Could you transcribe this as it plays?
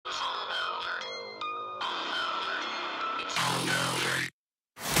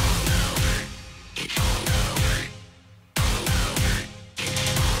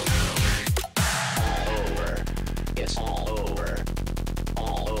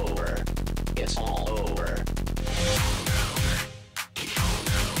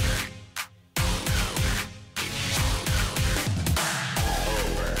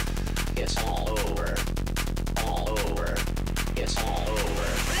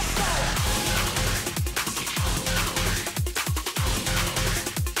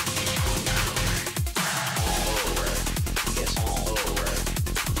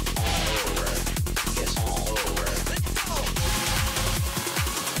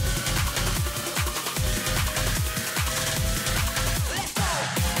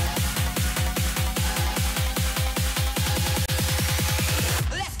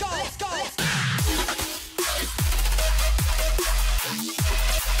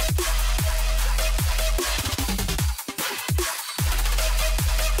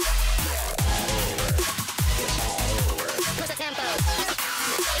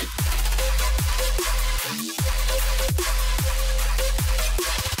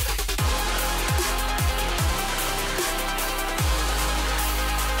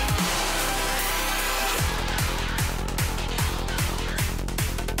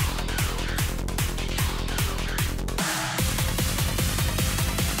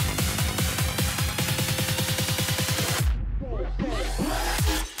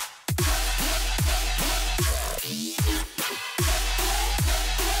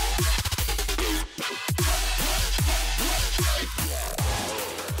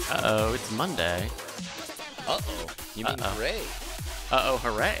Uh-oh, it's Monday. Uh-oh. You mean hooray. Uh-oh,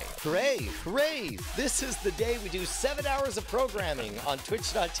 hooray. Hooray, hooray. This is the day we do 7 hours of programming on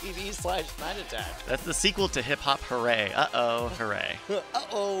twitch.tv/nightattack. That's the sequel to Hip Hop Hooray. Uh-oh, hooray.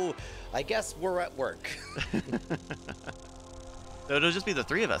 Uh-oh. I guess we're at work. So it'll just be the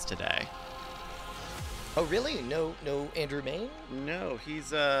three of us today. Oh, really? No Andrew Main? No,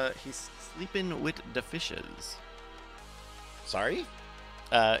 he's sleeping with the fishes. Sorry?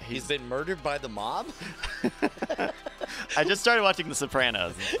 He's been murdered by the mob? I just started watching The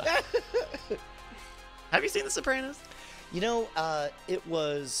Sopranos and stuff. Have you seen The Sopranos? You know, it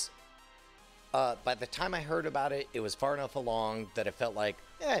was... by the time I heard about it, it was far enough along that I felt like,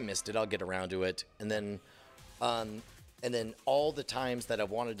 I missed it. I'll get around to it. And then all the times that I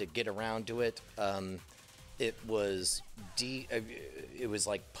wanted to get around to it, it was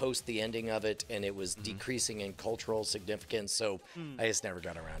like post the ending of it, and it was decreasing in cultural significance. So I just never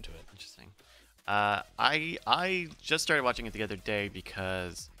got around to it. Interesting. I just started watching it the other day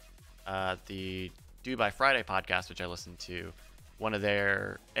because the Do by Friday podcast, which I listen to, one of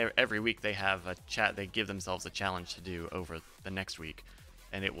their every week they have a chat. They give themselves a challenge to do over the next week,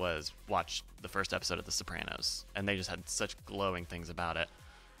 and it was watch the first episode of The Sopranos, and they just had such glowing things about it.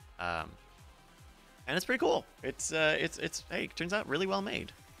 And it's pretty cool. It's hey, it turns out really well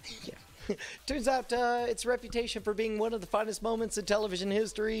made. Yeah. Turns out its reputation for being one of the finest moments in television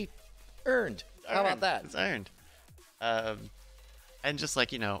history earned. How about that? It's earned. And just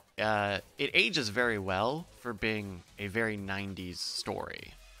like, it ages very well for being a very 90s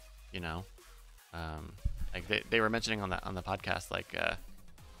story, like they were mentioning on the podcast, like,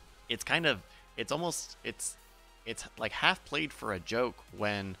 it's like half played for a joke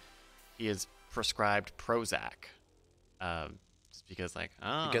when he is prescribed Prozac, just because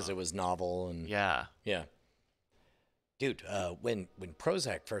because it was novel and yeah. Dude, when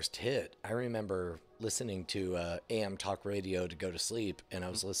Prozac first hit, I remember listening to AM talk radio to go to sleep, and I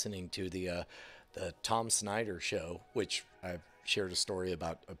was listening to the Tom Snyder show, which I've shared a story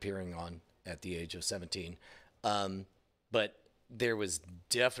about appearing on at the age of 17. But there was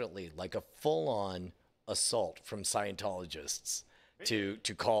definitely like a full-on assault from Scientologists to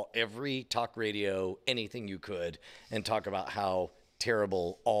call every talk radio anything you could and talk about how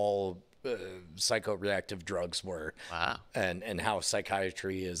terrible all psychoreactive drugs were. Wow. And how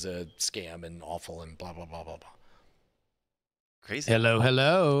psychiatry is a scam and awful and blah, blah, blah, blah, blah. Crazy.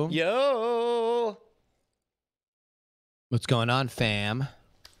 Hello. Yo! What's going on, fam?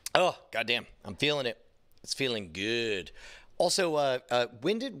 Oh, goddamn. I'm feeling it. It's feeling good. Also,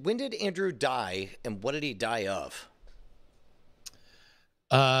 when did Andrew die, and what did he die of?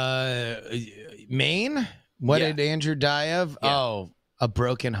 Maine? What did Andrew die of? Yeah. Oh, a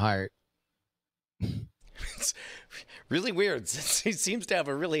broken heart. It's really weird. He seems to have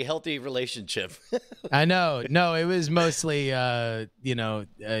a really healthy relationship. I know. No, it was mostly, he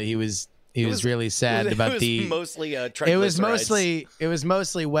was really sad about the. Mostly It was mostly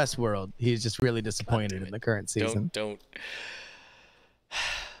Westworld. He's just really disappointed in the current season. Don't.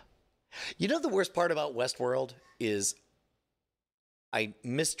 You know, the worst part about Westworld is I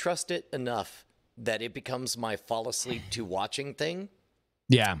mistrust it enough that it becomes my fall asleep to watching thing.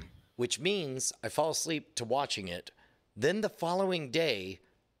 Yeah. Which means I fall asleep to watching it. Then the following day,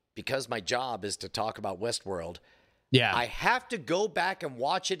 because my job is to talk about Westworld, I have to go back and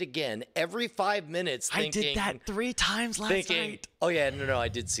watch it again every 5 minutes. I did that 3 times last night. Oh, yeah, no, I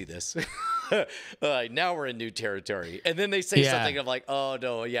did see this. Now we're in new territory. And then they say something, I'm like, oh,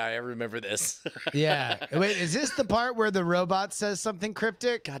 no, yeah, I remember this. Yeah. Wait, is this the part where the robot says something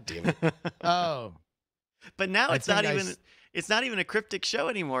cryptic? God damn it. Oh. But now it's not even a cryptic show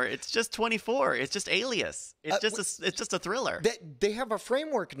anymore. It's just 24. It's just Alias. It's just a thriller. They have a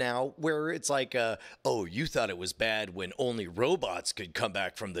framework now where it's like, oh, you thought it was bad when only robots could come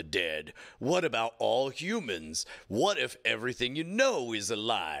back from the dead. What about all humans? What if everything you know is a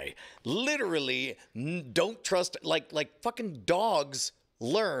lie? Literally, don't trust, like fucking dogs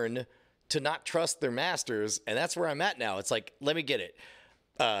learn to not trust their masters, and that's where I'm at now. It's like, let me get it.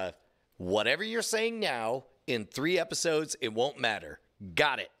 Whatever you're saying now, in 3 episodes, it won't matter.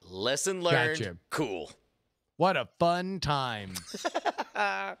 Got it. Lesson learned. Gotcha. Cool. What a fun time.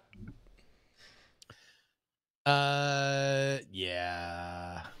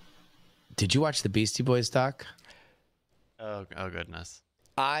 Yeah. Did you watch the Beastie Boys doc? Oh goodness.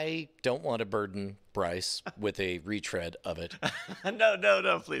 I don't want to burden Bryce with a retread of it.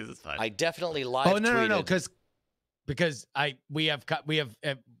 No, please, it's fine. I definitely live tweeted. No, because we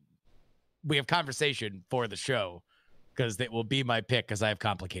have conversation for the show because it will be my pick because I have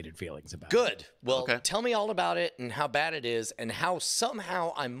complicated feelings about it. Good. Well, Okay. tell me all about it and how bad it is and how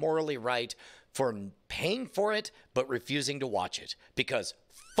somehow I'm morally right for paying for it but refusing to watch it. Because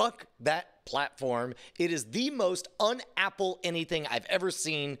fuck that platform. It is the most un-Apple anything I've ever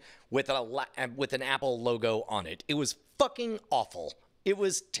seen with an Apple logo on it. It was fucking awful. It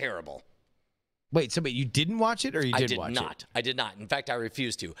was terrible. Wait, so you didn't watch it or you did watch it? I did not. In fact, I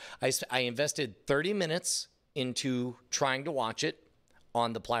refused to. I invested 30 minutes into trying to watch it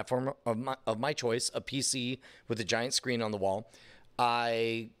on the platform of my choice, a PC with a giant screen on the wall.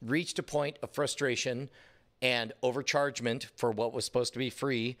 I reached a point of frustration and overchargement for what was supposed to be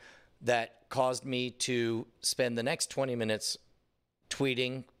free that caused me to spend the next 20 minutes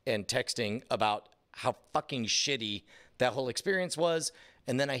tweeting and texting about how fucking shitty that whole experience was.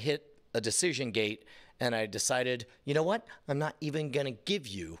 And then I hit a decision gate and I decided, you know what? I'm not even going to give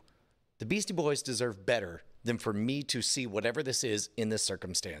you. The Beastie Boys deserve better than for me to see whatever this is in this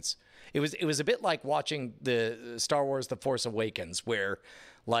circumstance. It was a bit like watching the Star Wars The Force Awakens, where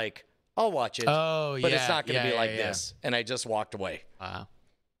like I'll watch it, but it's not going to be like this. And I just walked away. Wow.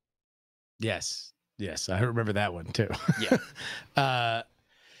 Yes, I remember that one too.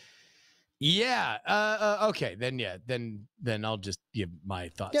 Yeah. Okay, then I'll just give my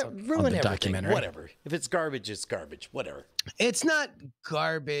thoughts Yeah, on ruin the everything. documentary. Whatever. If it's garbage, it's garbage. Whatever. It's not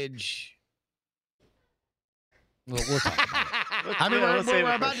garbage. We'll talk about it. I mean,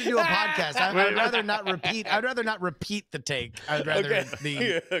 we're about to do a podcast. I'd rather not repeat. I'd rather not repeat the take. I'd rather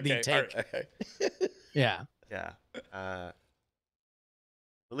the take. Right. Yeah.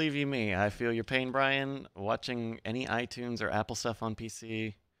 Believe you me, I feel your pain, Brian. Watching any iTunes or Apple stuff on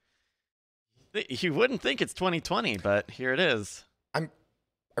PC, you wouldn't think it's 2020, but here it is. I'm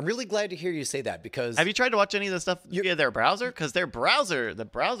really glad to hear you say that because Have you tried to watch any of the stuff via their browser? Because the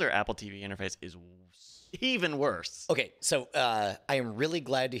browser Apple TV interface is even worse. Okay, so I am really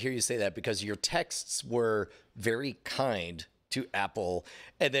glad to hear you say that because your texts were very kind to Apple,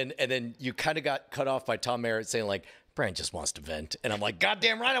 and then you kind of got cut off by Tom Merritt saying like, Brian just wants to vent, and I'm like,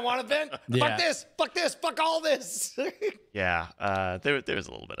 goddamn right, I want to vent. Yeah. Fuck this, fuck all this. Yeah, there was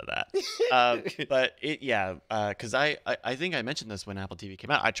a little bit of that, but because I think I mentioned this when Apple TV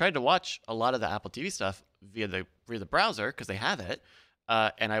came out. I tried to watch a lot of the Apple TV stuff via the browser because they have it,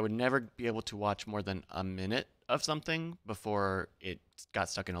 and I would never be able to watch more than a minute of something before it got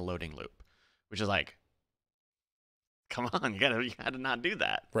stuck in a loading loop, which is like, come on, you gotta not do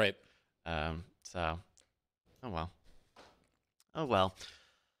that. Right. So, oh well.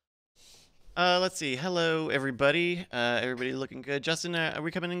 Let's see. Hello, everybody. Everybody looking good. Justin, are we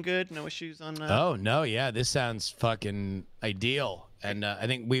coming in good? No issues on. Oh no, yeah, this sounds fucking ideal, and I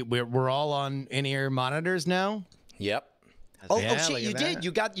think we're all on in-ear monitors now. Yep. Yeah, Shit, look you at did.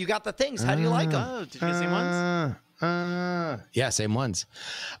 that. You got the things. How do you like them? Oh, did you get the same ones? Yeah, same ones.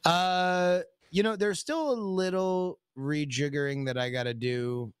 There's still a little rejiggering that I got to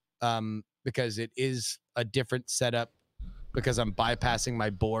do because it is a different setup because I'm bypassing my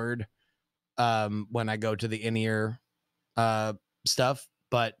board when I go to the in-ear stuff.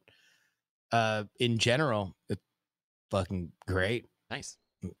 But in general, it's fucking great. Nice.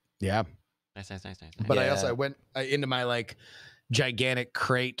 Yeah. Nice. But Yeah. I went into my like gigantic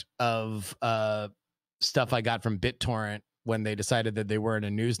crate of stuff I got from BitTorrent when they decided that they weren't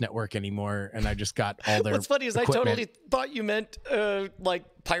a news network anymore, and I just got all their. What's funny is equipment. I totally thought you meant like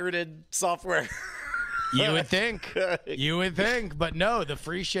pirated software. You would think. You would think. But no, the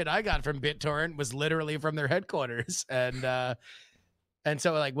free shit I got from BitTorrent was literally from their headquarters. And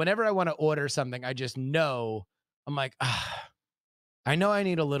so like whenever I want to order something, I just know I'm like, I know I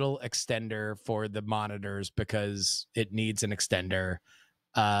need a little extender for the monitors because it needs an extender.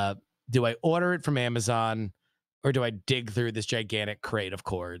 Do I order it from Amazon or do I dig through this gigantic crate of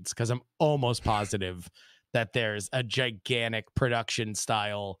cords? Because I'm almost positive that there's a gigantic production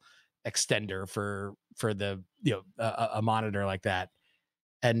style extender for the a monitor like that.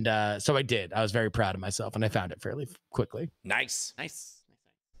 And so I did. I was very proud of myself, and I found it fairly quickly. Nice.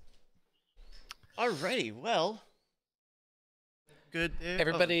 Alrighty, well, good.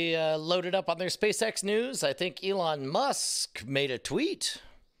 Everybody loaded up on their SpaceX news. I think Elon Musk made a tweet.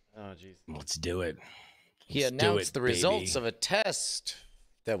 Oh jeez. Let's do it. He Let's do announced it, the results baby. of a test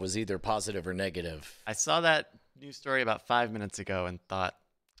that was either positive or negative. I saw that news story about 5 minutes ago and thought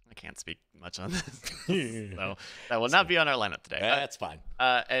I can't speak much on this, so that will not be on our lineup today. That's fine.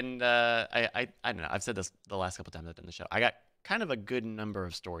 I don't know. I've said this the last couple times I've done the show. I got kind of a good number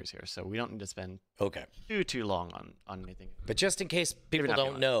of stories here, so we don't need to spend Okay. too long on anything. But just in case people not be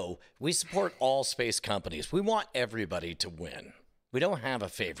don't on. know, we support all space companies. We want everybody to win. We don't have a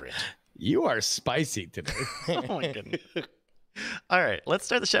favorite. You are spicy today. Oh my goodness. All right, let's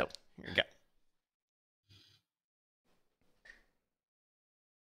start the show. Here we go.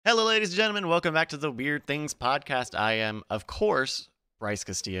 Hello, ladies and gentlemen. Welcome back to the Weird Things podcast. I am, of course, Bryce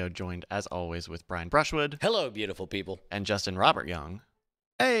Castillo, joined as always with Brian Brushwood. Hello, beautiful people. And Justin Robert Young.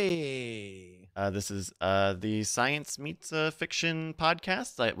 Hey. This is the Science Meets Fiction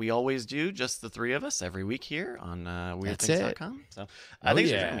podcast that we always do, just the three of us, every week here on weirdthings.com. So thanks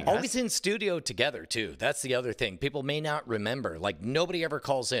for joining me, guys. Always in studio together, too. That's the other thing. People may not remember. Like, nobody ever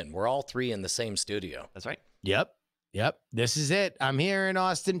calls in. We're all three in the same studio. That's right. Yep. This is it. I'm here in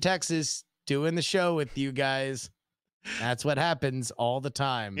Austin, Texas, doing the show with you guys. That's what happens all the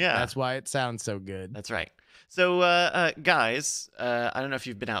time. Yeah. That's why it sounds so good. That's right. So, guys, I don't know if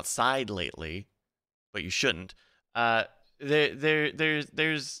you've been outside lately, but you shouldn't.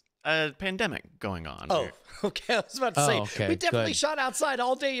 There's a pandemic going on. Oh, okay. I was about to say, okay, we definitely good. shot outside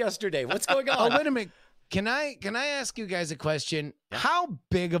all day yesterday. What's going on? Oh, wait a minute. Can I ask you guys a question? Yeah. How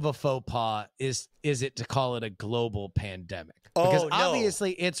big of a faux pas is it to call it a global pandemic? Oh, Because no.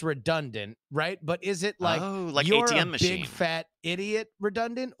 obviously it's redundant, right? But is it like like you're ATM a machine. big fat idiot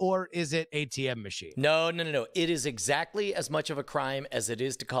redundant, or is it ATM machine? No. It is exactly as much of a crime as it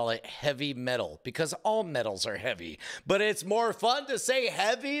is to call it heavy metal, because all metals are heavy. But it's more fun to say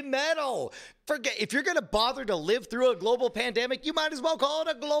heavy metal. Forget, if you're going to bother to live through a global pandemic, you might as well call it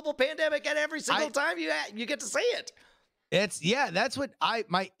a global pandemic, and every single time you get to say it. That's what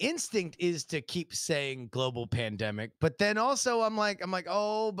my instinct is, to keep saying global pandemic, but then also I'm like,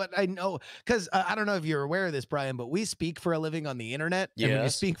 oh, but I know, because I don't know if you're aware of this, Brian, but we speak for a living on the internet. And when you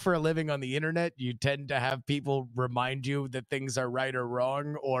Yes. speak for a living on the internet, you tend to have people remind you that things are right or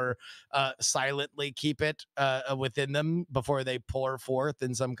wrong, or silently keep it within them before they pour forth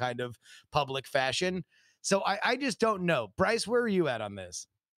in some kind of public fashion. So I just don't know. Bryce, where are you at on this?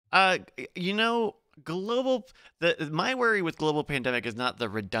 My worry with global pandemic is not the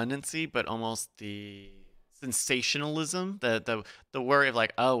redundancy, but almost the sensationalism, the worry of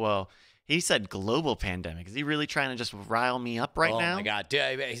like, oh, well, he said global pandemic. Is he really trying to just rile me up now? Oh my God.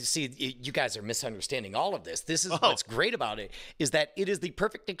 See, you guys are misunderstanding all of this. This is what's great about it, is that it is the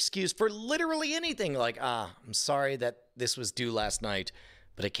perfect excuse for literally anything. Like, I'm sorry that this was due last night,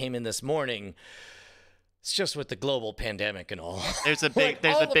 but it came in this morning. It's just with the global pandemic and all. There's a big, Like,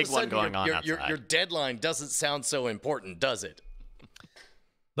 there's all a of big sudden one going on outside. Your deadline doesn't sound so important, does it?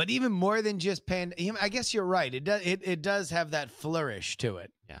 But even more than just I guess you're right. It does have that flourish to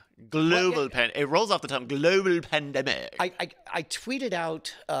it. Yeah, it rolls off the tongue. Global pandemic. I tweeted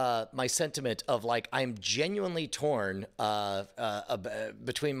out my sentiment of like, I'm genuinely torn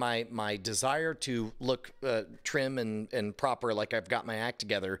between my desire to look trim and proper, like I've got my act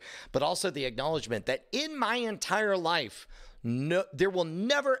together, but also the acknowledgement that in my entire life, there will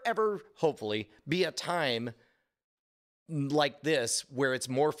never ever, hopefully, be a time like this where it's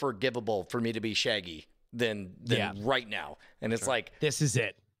more forgivable for me to be shaggy than right now. And it's like, This is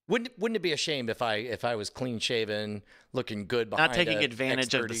it. wouldn't it be a shame if I was clean shaven, looking good behind Not taking a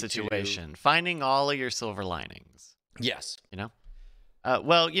advantage of the X32? situation, finding all of your silver linings. Yes. You know,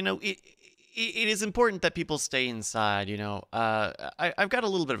 well, you know, it is important that people stay inside. You know, I've got a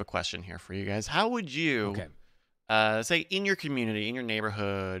little bit of a question here for you guys. How would you, say, in your community, in your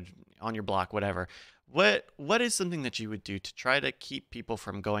neighborhood, on your block, whatever, what is something that you would do to try to keep people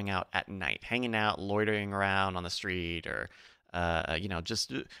from going out at night, hanging out, loitering around on the street, or you know,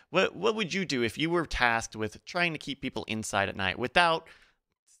 just what would you do if you were tasked with trying to keep people inside at night without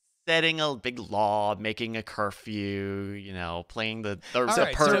setting a big law, making a curfew, you know, playing the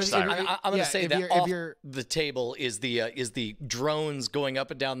right, purge so siren? I'm going to say that off you're the table is the drones going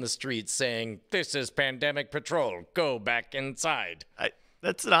up and down the street saying, "This is pandemic patrol. Go back inside."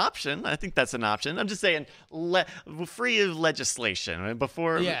 That's an option. I think that's an option. I'm just saying, free of legislation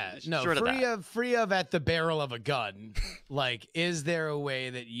before. short of that. free of at the barrel of a gun. Like, is there a way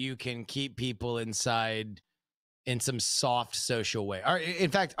that you can keep people inside in some soft social way? All right,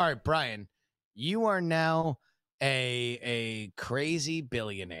 in fact, all right, Brian, you are now a crazy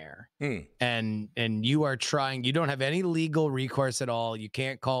billionaire, and you are trying. You don't have any legal recourse at all. You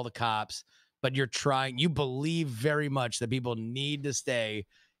can't call the cops. But you're trying, you believe very much that people need to stay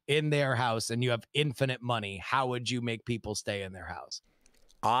in their house, and you have infinite money. How would you make people stay in their house?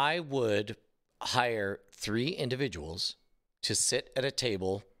 I would hire 3 individuals to sit at a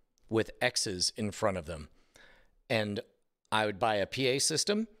table with X's in front of them. And I would buy a PA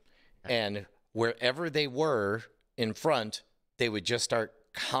system, and wherever they were in front, they would just start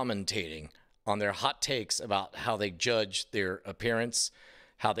commentating on their hot takes about how they judge their appearance,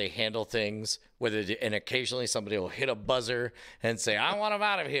 how they handle things. And occasionally somebody will hit a buzzer and say, "I want them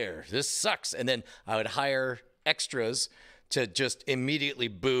out of here. This sucks." And then I would hire extras to just immediately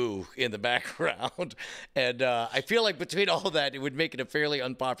boo in the background. And I feel like between all that, it would make it a fairly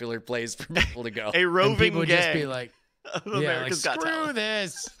unpopular place for people to go. A And roving people would just gang be like, of yeah, like, America's Got screw Talent.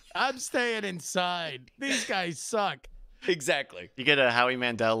 this. I'm staying inside. These guys suck. Exactly. You get a Howie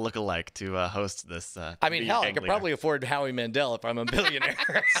Mandel lookalike to host this. I mean, TV hell, I gang could leader. probably afford Howie Mandel if I'm a billionaire.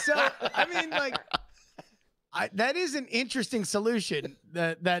 So, I mean, like, that is an interesting solution.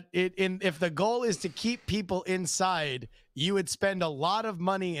 If the goal is to keep people inside, you would spend a lot of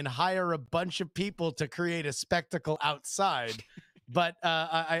money and hire a bunch of people to create a spectacle outside. But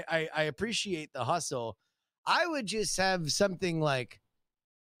I appreciate the hustle. I would just have something like,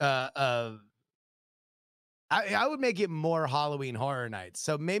 I would make it more Halloween Horror Nights.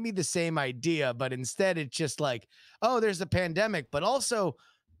 So maybe the same idea, but instead it's just like, oh, there's a pandemic, but also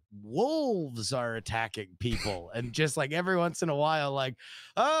wolves are attacking people. And just like every once in a while, like,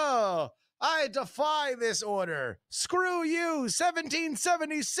 oh, I defy this order. Screw you,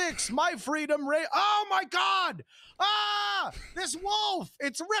 1776, my freedom rate. Oh my God. Ah, this wolf,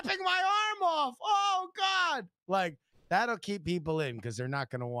 it's ripping my arm off. Oh God. Like, that'll keep people in because they're not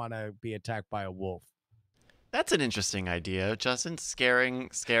going to want to be attacked by a wolf. That's an interesting idea, Justin. Scaring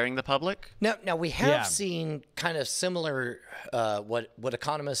the public. Now we have Yeah. seen kind of similar what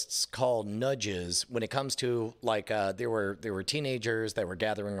economists call nudges when it comes to like there were teenagers that were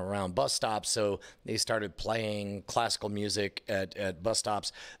gathering around bus stops, so they started playing classical music at bus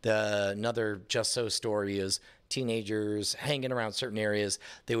stops. Another Just So story is teenagers hanging around certain areas.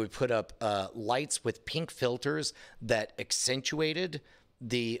 They would put up lights with pink filters that accentuated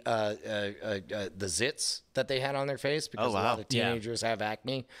the zits that they had on their face because Oh, wow. a lot of Yeah. teenagers have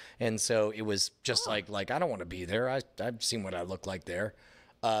acne, and so it was just like I don't want to be there. I've seen what I look like there.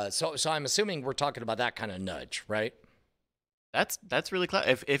 So I'm assuming we're talking about that kind of nudge, right? That's really clever.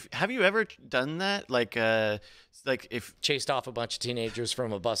 If have you ever done that? Like if Chased off a bunch of teenagers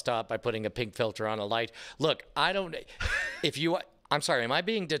from a bus stop by putting a pink filter on a light. Look, I don't. If you, I'm sorry, am I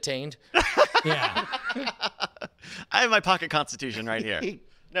being detained? Yeah. I have my pocket constitution right here.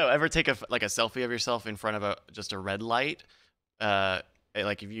 No, ever take a selfie of yourself in front of just a red light?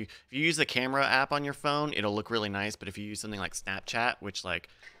 Like if you use the camera app on your phone, it'll look really nice. But if you use something like Snapchat, which like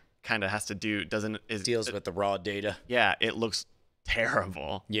kind of has to do Deals with the raw data. yeah, it looks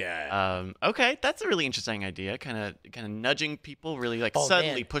terrible. Yeah. Okay, that's a really interesting idea. Kind of nudging people, really like Oh,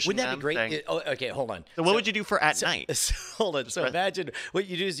 suddenly man. pushing Wouldn't that them. be great? saying- Okay, hold on. so what would you do for at night? Hold on. So press- imagine what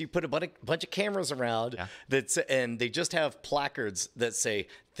you do is you put a bunch of cameras around Yeah. and they just have placards that say,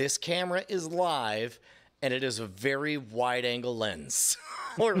 "This camera is live and it is a very wide angle lens."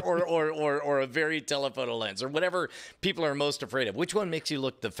 or a very telephoto lens or whatever people are most afraid of. Which one makes you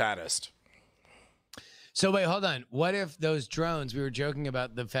look the fattest? So wait, hold on. What if those drones? We were joking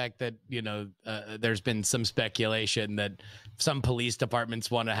about the fact that there's been some speculation that some police departments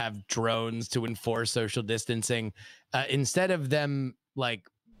want to have drones to enforce social distancing. Instead of them like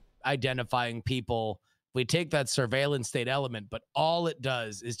identifying people, we take that surveillance state element, but all it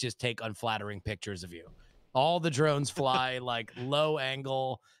does is just take unflattering pictures of you. All the drones fly like low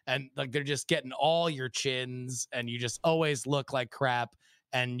angle, and like they're just getting all your chins, and you just always look like crap.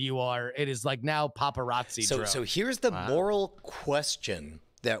 And it is like now paparazzi drone. So here's the Wow. moral question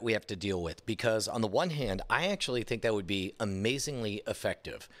that we have to deal with, because on the one hand, I actually think that would be amazingly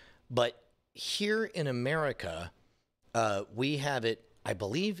effective. But here in America, we have it, I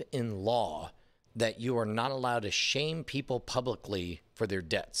believe, in law that you are not allowed to shame people publicly for their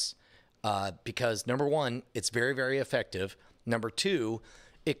debts. Because number one, it's very, very effective. Number two,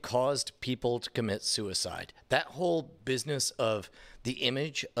 it caused people to commit suicide. That whole business of the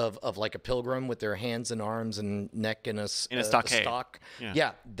image of like a pilgrim with their hands and arms and neck in a stockade. stock. Yeah.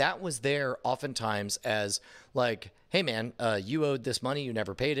 Yeah, that was there oftentimes as like, hey man, you owed this money, you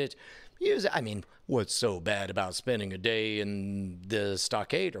never paid it. I mean, what's so bad about spending a day in the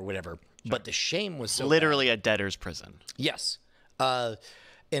stockade or whatever? But the shame was so bad. Literally a debtor's prison. Yes.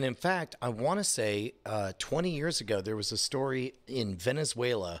 And in fact, I want to say 20 years ago, there was a story in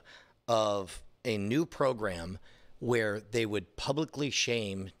Venezuela of a new program where they would publicly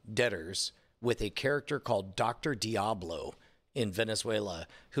shame debtors with a character called Dr. Diablo in Venezuela,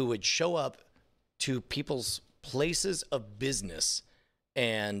 who would show up to people's places of business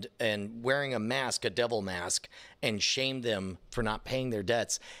and wearing a mask, a devil mask, and shame them for not paying their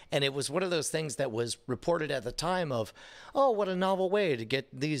debts. And it was one of those things that was reported at the time of, oh, what a novel way to get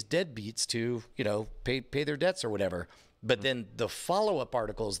these deadbeats to, pay their debts or whatever. But then the follow-up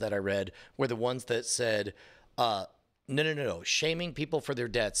articles that I read were the ones that said, No. Shaming people for their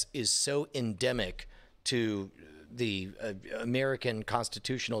debts is so endemic to the American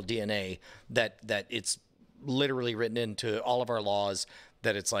constitutional DNA that it's literally written into all of our laws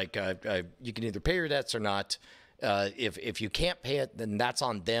that it's like you can either pay your debts or not. If you can't pay it, then that's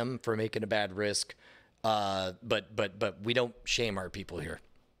on them for making a bad risk. But we don't shame our people here.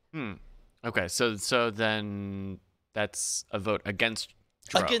 Okay, so then that's a vote against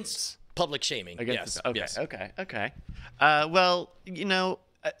drones. Against public shaming. Yes. Okay. Well,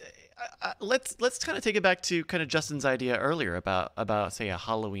 let's kind of take it back to kind of Justin's idea earlier about say a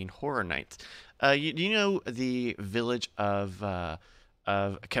Halloween horror night. You know the village of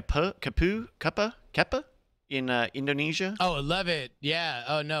Kepa in Indonesia? Oh, I love it. Yeah.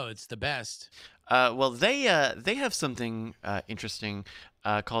 Oh no, it's the best. Well, they have something interesting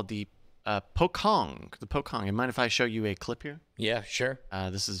called the Pokong. The Pokong. You mind if I show you a clip here? Yeah, sure.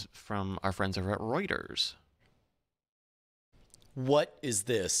 This is from our friends over at Reuters. What is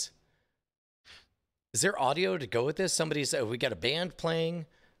this? Is there audio to go with this? We got a band playing.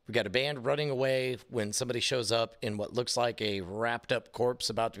 We got a band running away when somebody shows up in what looks like a wrapped up corpse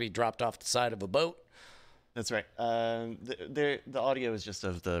about to be dropped off the side of a boat. That's right. The audio is just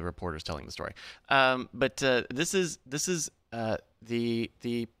of the reporters telling the story. But this is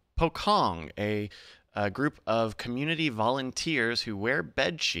the Pokong, a group of community volunteers who wear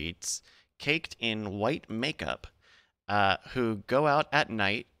bed sheets caked in white makeup, who go out at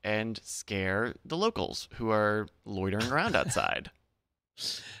night and scare the locals who are loitering around outside.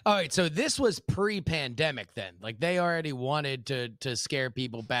 All right, so this was pre-pandemic then. Like they already wanted to scare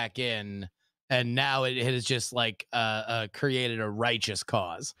people back in, and now it has just like created a righteous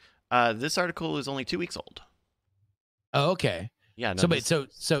cause. This article is only 2 weeks old. Oh, okay. Yeah. No,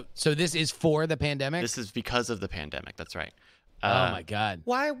 so this is for the pandemic? This is because of the pandemic. That's right. Oh my God.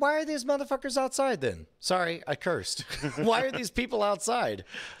 Why are these motherfuckers outside then? Sorry, I cursed. Why are these people outside?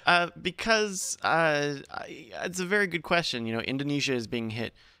 Because it's a very good question. Indonesia is being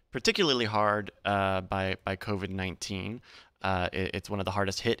hit particularly hard by COVID-19. It's one of the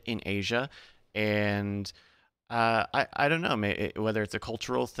hardest hit in Asia, and I don't know whether it's a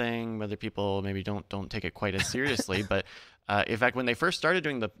cultural thing, whether people maybe don't take it quite as seriously. But in fact, when they first started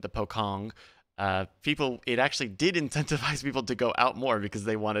doing the Pokong, it actually did incentivize people to go out more because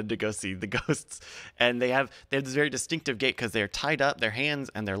they wanted to go see the ghosts. And they have this very distinctive gait because they're tied up, their hands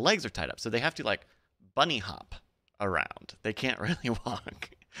and their legs are tied up. So they have to like bunny hop around. They can't really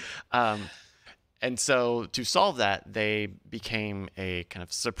walk. And so to solve that, they became a kind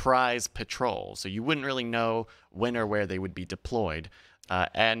of surprise patrol. So you wouldn't really know when or where they would be deployed.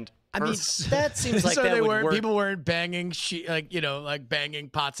 That seems like so that would work. People weren't banging like banging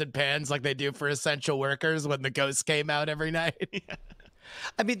pots and pans like they do for essential workers when the ghosts came out every night. Yeah.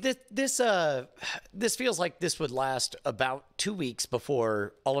 I mean, this feels like this would last about 2 weeks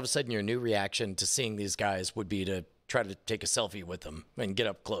before all of a sudden your new reaction to seeing these guys would be to try to take a selfie with them and get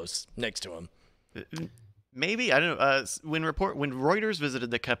up close next to them. Maybe, I don't know. When Reuters visited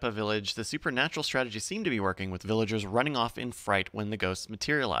the Kepa village, the supernatural strategy seemed to be working, with villagers running off in fright when the ghosts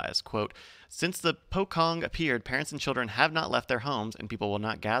materialized. Quote, "Since the Pokong appeared, parents and children have not left their homes, and people will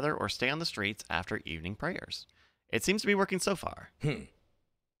not gather or stay on the streets after evening prayers." It seems to be working so far.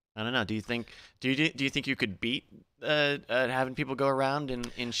 I don't know. Do you think you could beat having people go around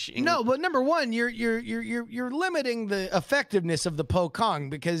No, but number one, you're limiting the effectiveness of the Pokong,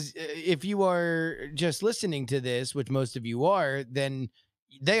 because if you are just listening to this, which most of you are, then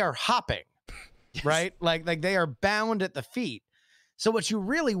they are hopping, yes. Right? Like they are bound at the feet. So what you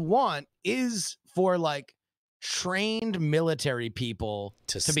really want is for like trained military people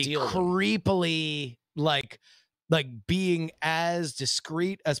to be creepily like being as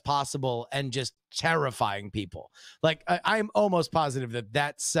discreet as possible and just terrifying people. Like I'm almost positive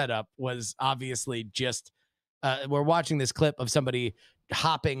that setup was obviously just, we're watching this clip of somebody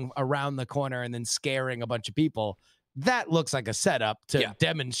hopping around the corner and then scaring a bunch of people. That looks like a setup to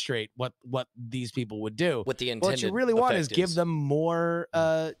demonstrate what these people would do. What the intended What you really want is give them more,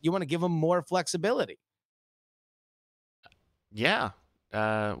 you want to give them more flexibility. Yeah.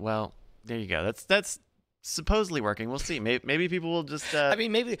 Well, there you go. That's supposedly working. We'll see. Maybe people will just. I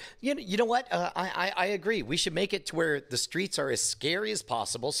mean, maybe you know what? I agree. We should make it to where the streets are as scary as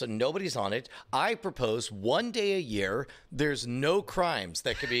possible, so nobody's on it. I propose 1 day a year there's no crimes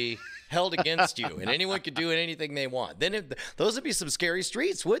that could be held against you, and anyone could do anything they want. Then those would be some scary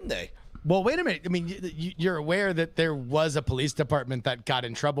streets, wouldn't they? Well, wait a minute. I mean, you're aware that there was a police department that got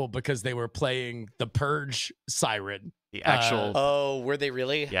in trouble because they were playing the Purge siren. The actual. Were they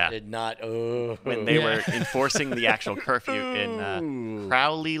really? Yeah. I did not. Oh. When they were enforcing the actual curfew in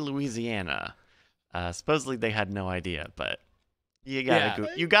Crowley, Louisiana. Supposedly they had no idea, but you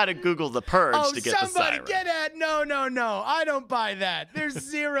gotta Google the purge Oh, to get the somebody siren. get at no. I don't buy that. There's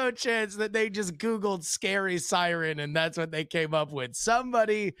zero chance that they just Googled scary siren and that's what they came up with.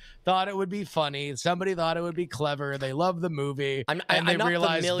 Somebody thought it would be funny. Somebody thought it would be clever. They loved the movie, and they not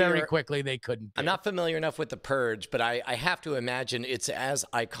realized very familiar- quickly they couldn't. Do I'm it. not familiar enough with the Purge, but I have to imagine it's as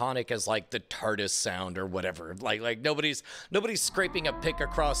iconic as like the TARDIS sound or whatever. Like nobody's scraping a pick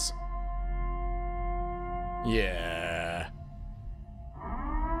across. Yeah.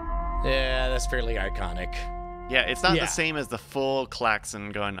 Yeah, that's fairly iconic. Yeah, it's not Yeah. the same as the full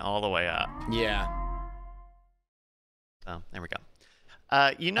klaxon going all the way up. Yeah. Oh, there we go.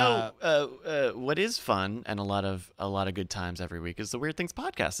 What is fun and a lot of good times every week is the Weird Things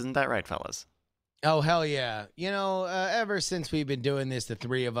podcast. Isn't that right, fellas? Oh, hell yeah. Ever since we've been doing this, the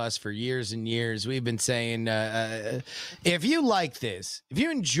three of us, for years and years, we've been saying, if you like this, if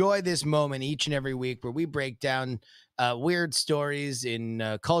you enjoy this moment each and every week where we break down weird stories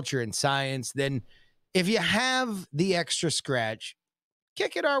in culture and science, then if you have the extra scratch,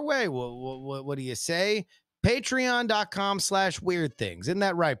 kick it our way. What do you say? Patreon.com/weird things. Isn't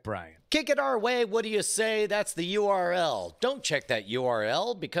that right, Brian? Kick it our way. What do you say? That's the URL. Don't check that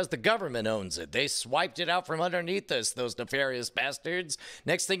URL because the government owns it. They swiped it out from underneath us, those nefarious bastards.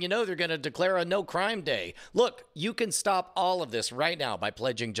 Next thing you know, they're going to declare a no crime day. Look, you can stop all of this right now by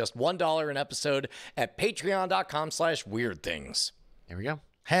pledging just $1 an episode at patreon.com/weird things. There we go.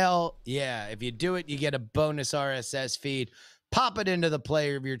 Hell yeah. If you do it, you get a bonus RSS feed. Pop it into the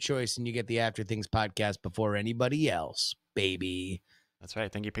player of your choice, and you get the After Things podcast before anybody else, baby. That's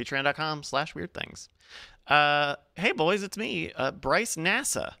right. Thank you. Patreon.com/weird things. Hey, boys, it's me, Bryce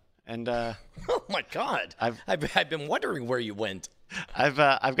NASA. And Oh, my God. I've been wondering where you went. I've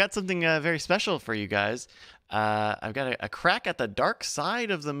got something very special for you guys. I've got a crack at the dark side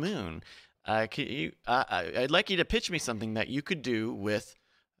of the moon. I'd like you to pitch me something that you could do with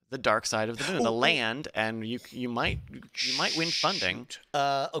the dark side of the moon, the land, and you might win funding.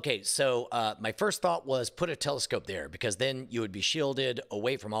 Okay, so my first thought was put a telescope there because then you would be shielded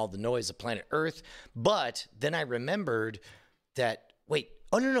away from all the noise of planet Earth. But then I remembered that,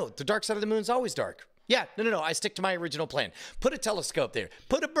 no, the dark side of the moon's always dark. Yeah, no, I stick to my original plan. Put a telescope there.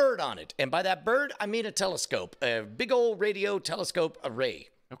 Put a bird on it. And by that bird, I mean a telescope, a big old radio telescope array.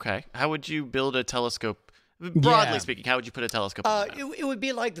 Okay. How would you build a telescope? Broadly speaking, how would you put a telescope on the moon? It would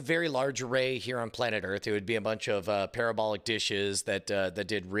be like the very large array here on planet Earth. It would be a bunch of parabolic dishes that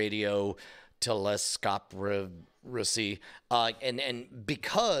did radio telescopy. And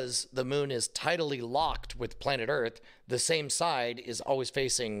because the moon is tidally locked with planet Earth, the same side is always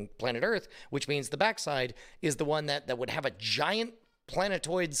facing planet Earth, which means the backside is the one that would have a giant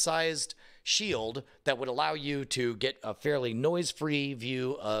planetoid-sized shield that would allow you to get a fairly noise-free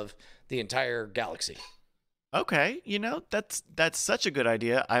view of the entire galaxy. Okay, that's such a good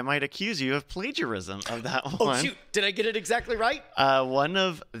idea. I might accuse you of plagiarism of that one. Oh shoot! Did I get it exactly right? One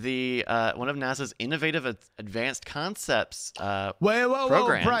of NASA's innovative advanced concepts. Whoa,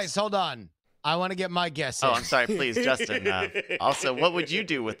 programs. Bryce, hold on. I want to get my guess in. Oh, I'm sorry, please, Justin. Also, what would you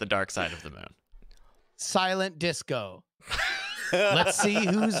do with the dark side of the moon? Silent disco. Let's see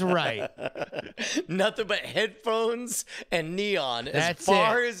who's right. Nothing but headphones and neon That's as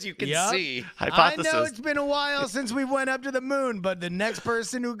far it. as you can Yup. see. Hypothesis. I know it's been a while since we went up to the moon, but the next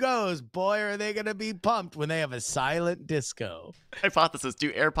person who goes, boy, are they going to be pumped when they have a silent disco. Hypothesis: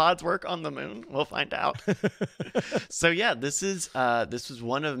 do AirPods work on the moon? We'll find out. So yeah, this was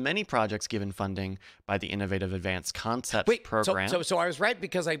one of many projects given funding by the Innovative Advanced Concepts program. So I was right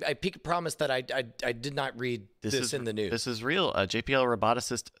because I promised that I did not read this in the news. This is real. JPL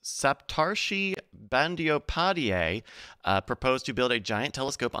roboticist Saptarshi Bandyopadhyay proposed to build a giant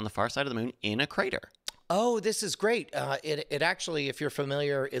telescope on the far side of the moon in a crater. Oh, this is great. It actually, if you're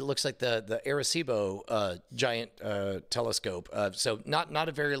familiar, it looks like the Arecibo giant telescope. So not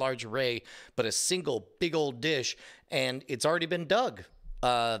a very large array, but a single big old dish, and it's already been dug.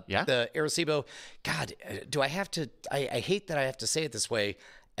 The Arecibo. God, do I have to? I hate that I have to say it this way.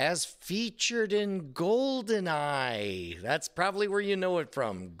 As featured in GoldenEye. That's probably where you know it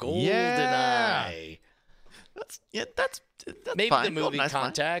from. GoldenEye. That's Maybe fine. the movie GoldenEye's fine.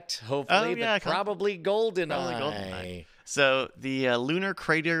 Contact, hopefully, yeah, but probably GoldenEye. Probably GoldenEye. So the Lunar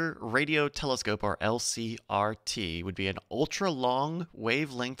Crater Radio Telescope, or LCRT, would be an ultra-long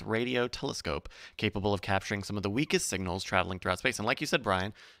wavelength radio telescope capable of capturing some of the weakest signals traveling throughout space. And like you said,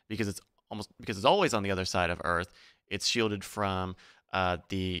 Brian, because it's always on the other side of Earth, it's shielded from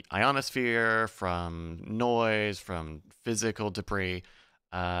the ionosphere, from noise, from physical debris.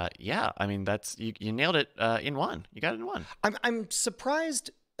 Yeah, I mean that's you nailed it in one. You got it in one. I'm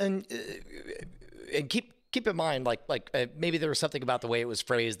surprised, and and keep in mind, maybe there was something about the way it was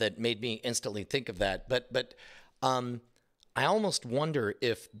phrased that made me instantly think of that. But I almost wonder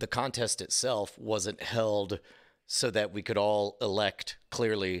if the contest itself wasn't held so that we could all elect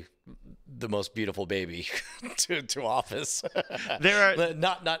clearly the most beautiful baby to office. There are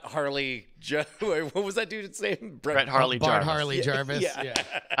not Harley. What was that dude's name? Brett Harley Bart Jarvis. Harley Jarvis.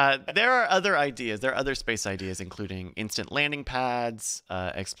 Yeah. There are other ideas. There are other space ideas, including instant landing pads,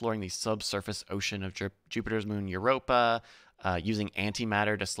 exploring the subsurface ocean of Jupiter's moon Europa, using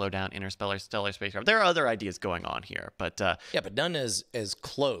antimatter to slow down interstellar spacecraft. There are other ideas going on here, but but none as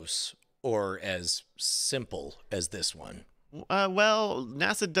close or as simple as this one. well,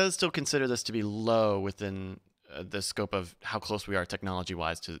 NASA does still consider this to be low within the scope of how close we are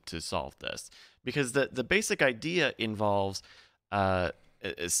technology-wise to solve this, because the basic idea involves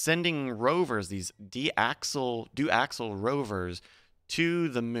sending rovers, these duaxle rovers, to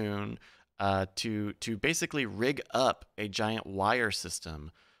the moon to basically rig up a giant wire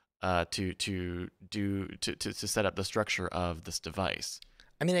system to set up the structure of this device.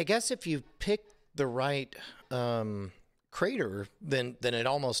 I mean, I guess if you pick the right crater, then it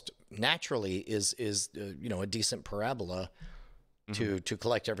almost naturally is a decent parabola to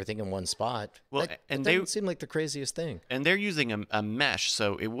collect everything in one spot. Well, that doesn't seem like the craziest thing. And they're using a mesh,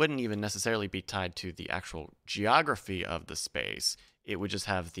 so it wouldn't even necessarily be tied to the actual geography of the space. It would just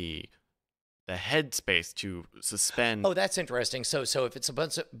have the head space to suspend. Oh, that's interesting. So if it's a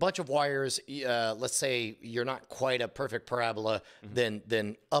bunch of wires, let's say you're not quite a perfect parabola,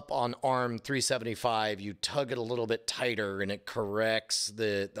 then up on arm 375, you tug it a little bit tighter and it corrects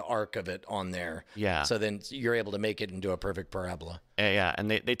the arc of it on there. Yeah. So then you're able to make it into a perfect parabola. Yeah, and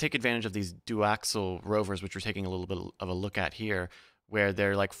they take advantage of these duaxle rovers, which we're taking a little bit of a look at here, where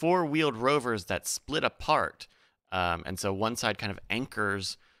they're like four-wheeled rovers that split apart. And so one side kind of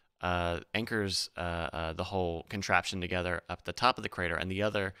anchors the whole contraption together up the top of the crater, and the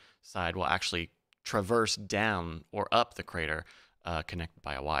other side will actually traverse down or up the crater, connected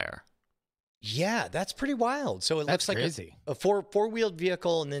by a wire. Yeah, that's pretty wild. So it looks like crazy. a four-wheeled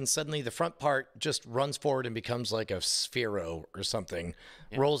vehicle, and then suddenly the front part just runs forward and becomes like a Sphero or something,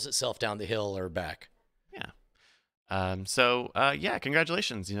 rolls itself down the hill or back. Yeah.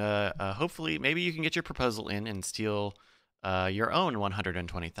 Congratulations. Hopefully, maybe you can get your proposal in and steal your own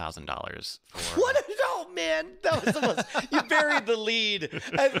 $120,000 for. What? Oh man, that was the most. You buried the lead.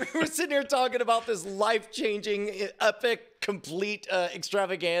 We're sitting here talking about this life-changing, epic, complete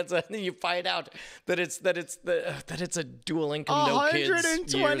extravaganza, and then you find out that it's a dual income, no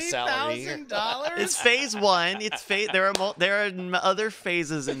kids year salary. $120,000. It's phase one. There are other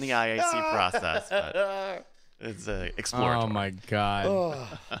phases in the IAC process, but it's exploratory. Oh my god.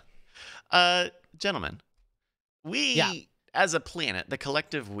 Gentlemen, we as a planet, the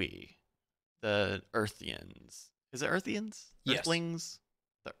collective we, the Earthians. Is it Earthians? Yes. Earthlings?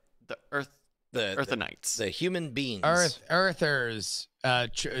 The The Earthanites. the human beings. Earthers,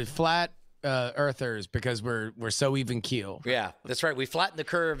 flat Earthers, because we're so even keel. Yeah, that's right. We flattened the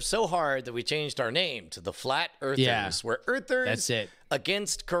curve so hard that we changed our name to the Flat Earthers. Yeah. We're Earthers That's it.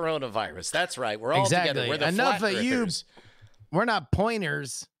 against coronavirus. That's right. We're all together. Exactly. We're the Enough Flat of you. Earthers. We're not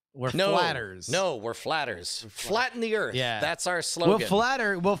pointers. We're flatters. No, we're flatters. Flatten the earth. Yeah. That's our slogan.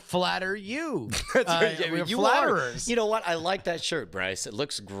 We'll flatter you. That's right. Yeah, we're you flatterers. You know what? I like that shirt, Bryce. It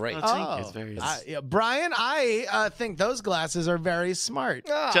looks great. It's very Brian, I think those glasses are very smart.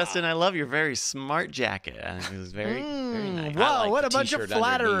 Justin, I love your very smart jacket. It was very nice. Wow, like what the a bunch of t-shirt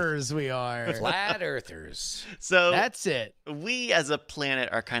flatterers we are. Flat Earthers. So That's it. we as a planet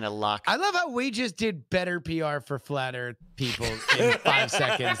are kind of locked. I love how we just did better PR for flat Earth people in 5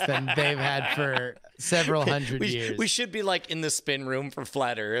 seconds than they've had for several hundred years. We should be like in the spin room for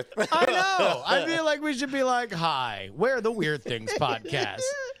Flat Earth. I know. I feel like we should be like, hi, we're the Weird Things podcast.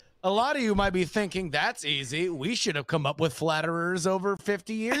 A lot of you might be thinking, that's easy. We should have come up with flatterers over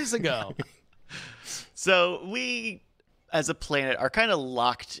 50 years ago. So we, as a planet, are kind of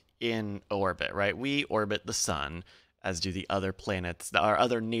locked in orbit, right? We orbit the sun, as do the other planets, our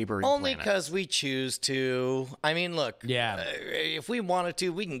other neighboring Only planets. because we choose to. I mean, look. Yeah. If we wanted to,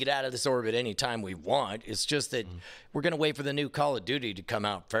 we can get out of this orbit anytime we want. It's just that we're going to wait for the new Call of Duty to come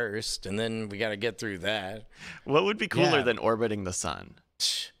out first, and then we got to get through that. What would be cooler Yeah. than orbiting the sun?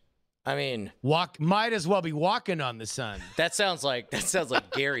 I mean, Might as well be walking on the sun. that sounds like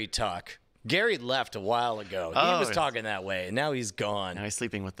Gary talk. Gary left a while ago. He Oh, was yes. talking that way, and now he's gone. Now he's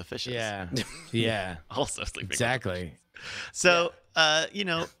sleeping with the fishes. Yeah. Yeah. Also sleeping. Exactly. So,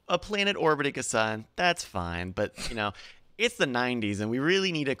 a planet orbiting a sun, that's fine. But, it's the 90s and we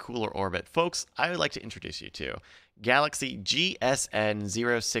really need a cooler orbit. Folks, I would like to introduce you to Galaxy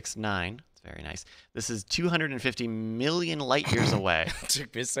GSN 069. It's Very nice. This is 250 million light years away.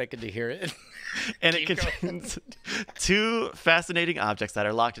 Took me a second to hear it. And it contains two fascinating objects that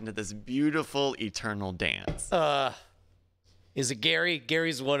are locked into this beautiful eternal dance. Is it Gary?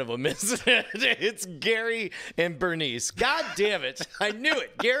 Gary's one of them, isn't it? It's Gary and Bernice. God damn it. I knew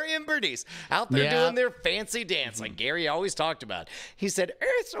it. Gary and Bernice out there doing their fancy dance like Gary always talked about. He said,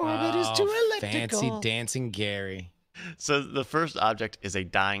 Earth's orbit is too elliptical. Fancy dancing Gary. So the first object is a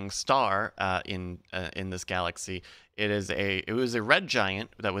dying star in this galaxy. It was a red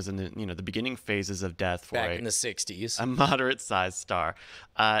giant that was in the beginning phases of death for Back in the 60s. a moderate-sized star.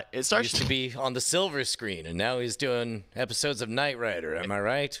 It starts Used to be on the silver screen, and now he's doing episodes of Knight Rider. Am I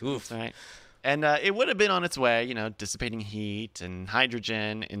right? Oof. Right. And it would have been on its way, dissipating heat and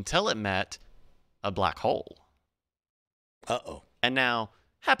hydrogen until it met a black hole. Uh-oh. And now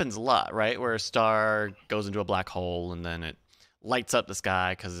happens a lot, right? Where a star goes into a black hole and then it lights up the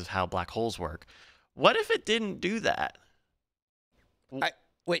sky because of how black holes work. What if it didn't do that?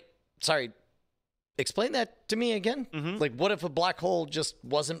 Wait, sorry. Explain that to me again. Mm-hmm. Like, what if a black hole just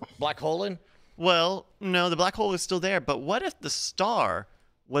wasn't black holing? Well, no, the black hole is still there, but what if the star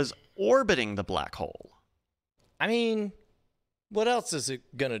was orbiting the black hole? I mean, what else is it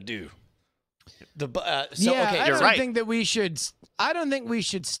gonna do? I you're don't right. think that we should. I don't think we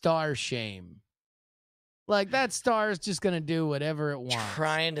should star shame. Like that star is just gonna do whatever it wants.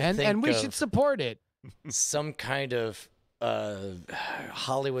 Trying to and think we of should support it. some kind of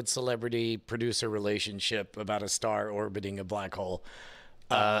Hollywood celebrity producer relationship about a star orbiting a black hole.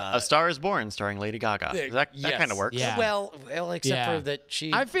 A Star is Born, starring Lady Gaga. That yes. kind of works. Yeah. Well, except for that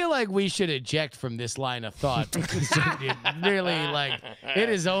she. I feel like we should eject from this line of thought because it really, it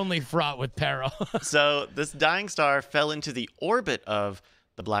is only fraught with peril. So this dying star fell into the orbit of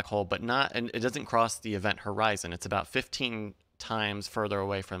the black hole, and it doesn't cross the event horizon. It's about 15 times further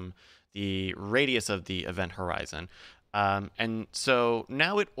away from the radius of the event horizon. And so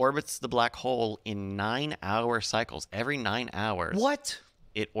now it orbits the black hole in 9-hour cycles. Every 9 hours. What?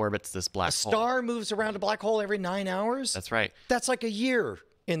 It orbits this black A hole. star moves around a black hole every 9 hours? That's right. That's like a year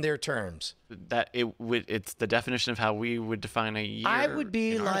in their terms. It's the definition of how we would define a year. I would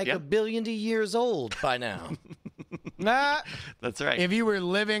be in our- like yeah, a billion years old by now. Nah, That's right. if you were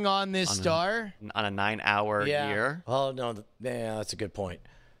living on this star, On a 9-hour year. Oh, no. Yeah, that's a good point.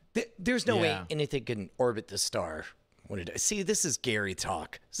 There's no way Yeah. anything can orbit the star. See, this is Gary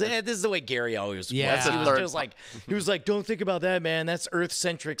talk. This is the way Gary always was. Yeah. That's He the was third just like, don't think about that, man. That's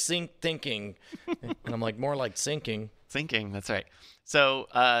Earth-centric thinking. And I'm like, more like sinking. Thinking. That's right. So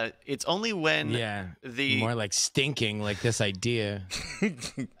it's only when more like stinking, like this idea.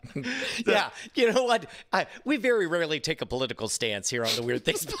 Yeah, you know what? We very rarely take a political stance here on the Weird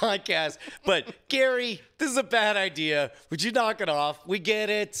Things podcast, but Gary, this is a bad idea. Would you knock it off? We get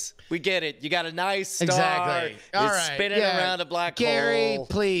it. We get it. You got a nice star. Exactly. All It's right. spinning around a black Gary, hole.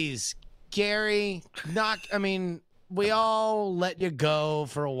 please. Gary, we all let you go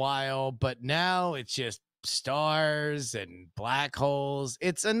for a while, but now it's just stars and black holes.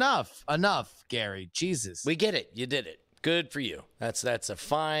 It's enough. Enough, Gary. Jesus. We get it. You did it. Good for you. That's a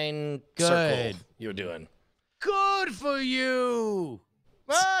fine Good. circle you're doing. Good for you.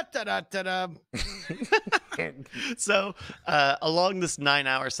 Ah, ta-da-ta-da. So along this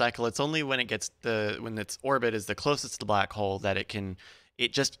 9-hour cycle, it's only when when its orbit is the closest to the black hole that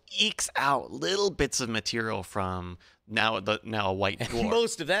it just ekes out little bits of material from now a white dwarf.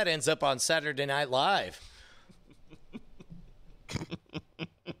 Most of that ends up on Saturday Night Live.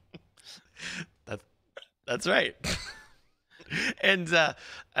 That's right. And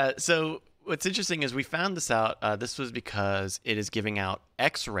so what's interesting is we found this out. This was because it is giving out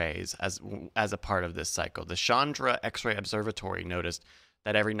X-rays as a part of this cycle. The Chandra X-ray Observatory noticed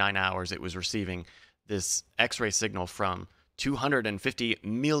that every 9 hours it was receiving this X-ray signal from 250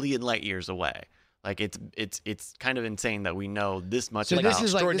 million light years away. Like it's kind of insane that we know this much So about. this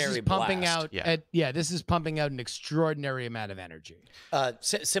is extraordinary pumping blast. out. This is pumping out an extraordinary amount of energy.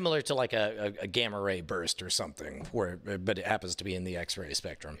 Similar to like a gamma ray burst or something, but it happens to be in the X-ray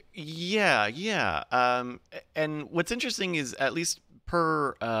spectrum. Yeah. And what's interesting is, at least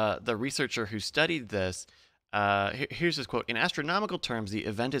per the researcher who studied this, here's his quote: "In astronomical terms, the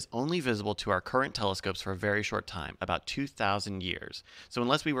event is only visible to our current telescopes for a very short time, about 2,000 years. So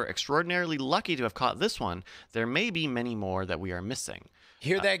unless we were extraordinarily lucky to have caught this one, there may be many more that we are missing."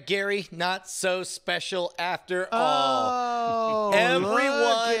 Hear that, Gary? Not so special after all. Oh, Everyone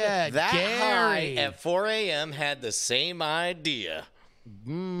look at that high Gary. at 4 a.m. had the same idea.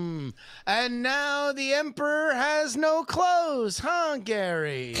 And now the emperor has no clothes, huh,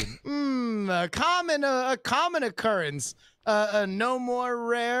 Gary? A common occurrence no more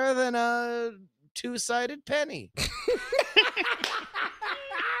rare than a two-sided penny.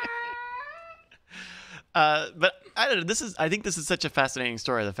 But I don't know. I think this is such a fascinating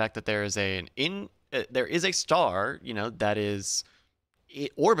story. The fact that there is there is a star, that is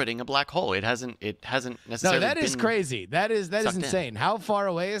orbiting a black hole. It hasn't necessarily. No, that is crazy. That is insane. In. How far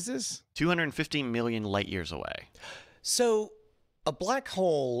away is this? 250 million light years away. So, a black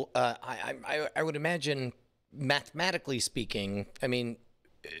hole, I would imagine, mathematically speaking, I mean,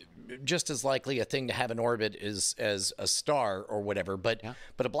 just as likely a thing to have an orbit as a star or whatever. But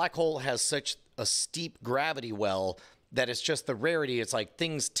a black hole has such a steep gravity well that it's just the rarity. It's like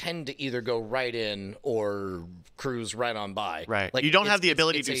things tend to either go right in or cruise right on by. Right. Like you don't have the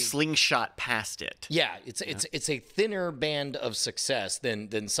ability to slingshot past it. Yeah, it's a thinner band of success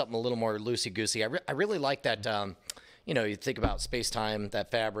than something a little more loosey goosey. I really like that. You think about space-time, that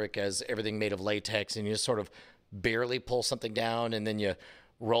fabric as everything made of latex, and you just sort of barely pull something down, and then you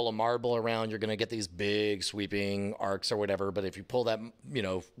roll a marble around, you're going to get these big sweeping arcs or whatever. But if you pull that,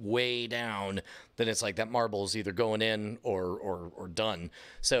 way down, then it's like that marble is either going in or done.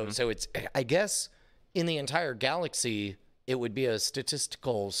 So it's, I guess, in the entire galaxy, it would be a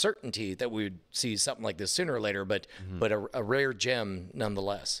statistical certainty that we would see something like this sooner or later, but a rare gem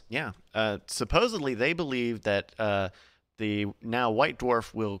nonetheless. Yeah. Supposedly, they believe that the now white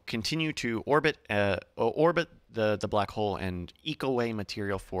dwarf will continue to orbit the black hole and eke away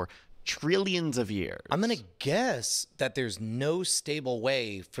material for trillions of years. I'm going to guess that there's no stable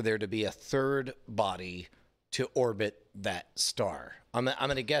way for there to be a third body to orbit that star. I'm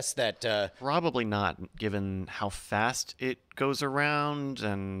going to guess that... Probably not, given how fast it goes around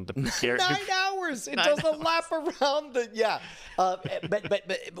and the... 9 hours! It does a lap around the... Yeah.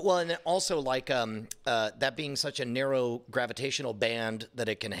 Well, and also like that being such a narrow gravitational band that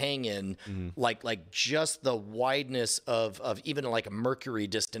it can hang in, like just the wideness of even like a Mercury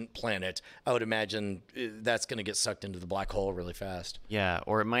distant planet, I would imagine that's going to get sucked into the black hole really fast. Yeah,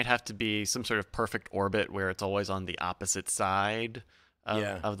 or it might have to be some sort of perfect orbit where it's always on the opposite side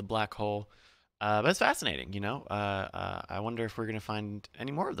of the black hole. But it's fascinating, I wonder if we're going to find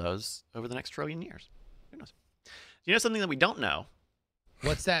any more of those over the next trillion years. Who knows? You know something that we don't know?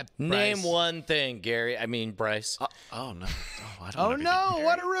 What's that, Bryce? Name one thing, Gary. I mean, Bryce. Oh, no. Oh, I don't Oh, wanna be no. Gary.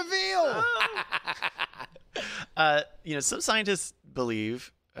 What a reveal. Some scientists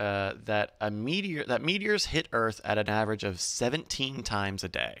believe that meteors hit Earth at an average of 17 times a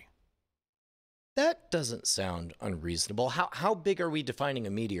day. That doesn't sound unreasonable. How big are we defining a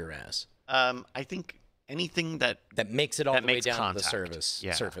meteor as? I think anything that makes it all the way makes down contact. to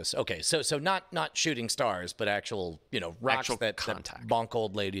the surface. Yeah. Okay, so not shooting stars, but actual rocks Actual that contact. bonk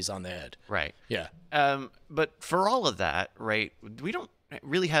old ladies on the head. Right. Yeah. But for all of that, right, we don't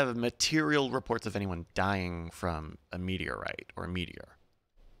really have material reports of anyone dying from a meteorite or a meteor.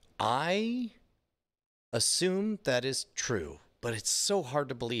 I assume that is true, but it's so hard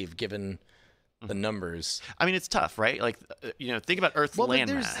to believe given the numbers. I mean, it's tough, right? Like, think about Earth's Well, but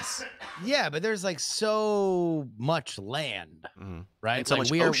landmass. Yeah, but there's like so much land, right? And so like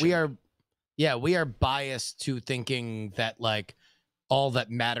much we ocean. we are biased to thinking that like all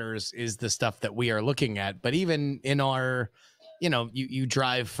that matters is the stuff that we are looking at. But even in our, you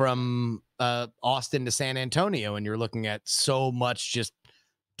drive from Austin to San Antonio and you're looking at so much just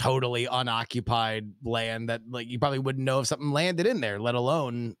totally unoccupied land that like you probably wouldn't know if something landed in there, let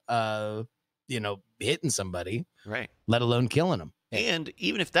alone hitting somebody, Right. let alone killing them. And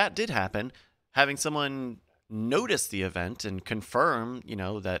even if that did happen, having someone notice the event and confirm,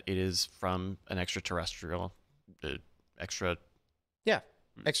 that it is from an extraterrestrial, extra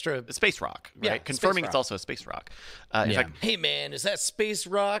space rock, right? Yeah, Confirming space it's rock. also a space rock. In fact, Hey man, is that space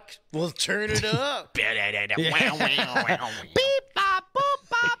rock? We'll turn it up. Beep bop boop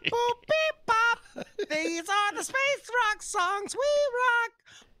bop boop beep bop. These are the space rock songs we rock.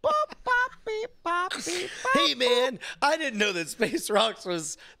 Boop bop beep bop beep bop. Hey man, I didn't know that Space Rocks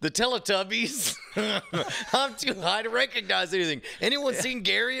was the Teletubbies. I'm too high to recognize anything. Anyone seen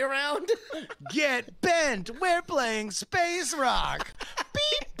Gary around? Get bent. We're playing space rock.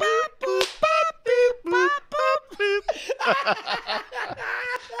 Beep bop boop bop beep bop boop.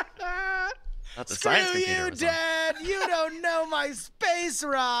 that's a Screw science computer. you, or something. Dad. You don't know my space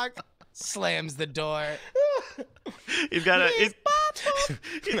rock. Slams the door. You've got he's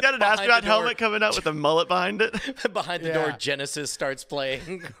got an Behind astronaut the door. helmet coming out with a mullet behind it. Behind the door, Yeah. Genesis starts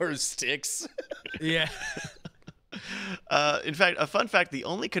playing, or Styx. Yeah. In fact, a fun fact, the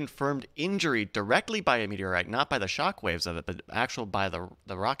only confirmed injury directly by a meteorite, not by the shock waves of it, but actual by the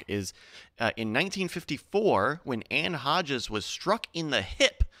rock, is in 1954 when Anne Hodges was struck in the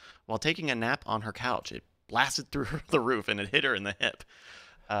hip while taking a nap on her couch. It blasted through the roof and it hit her in the hip.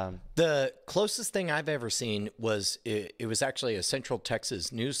 The closest thing I've ever seen was it was actually a Central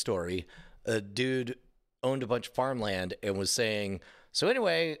Texas news story. A dude owned a bunch of farmland and was saying, so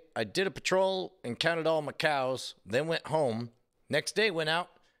anyway, I did a patrol and counted all my cows, then went home. Next day went out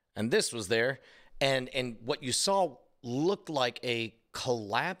and this was there. And what you saw looked like a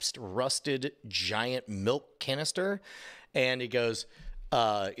collapsed, rusted, giant milk canister. And he goes,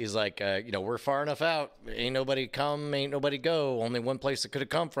 he's like, we're far enough out. Ain't nobody come, ain't nobody go. Only one place it could have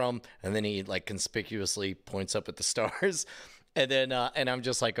come from. And then he like conspicuously points up at the stars. And then, and I'm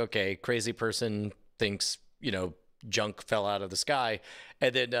just like, okay, crazy person thinks, junk fell out of the sky.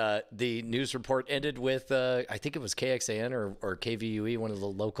 And then the news report ended with, I think it was KXAN or KVUE, one of the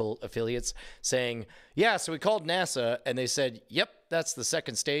local affiliates, saying, yeah, so we called NASA and they said, yep, that's the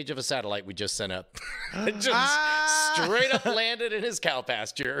second stage of a satellite we just sent up. It just straight up landed in his cow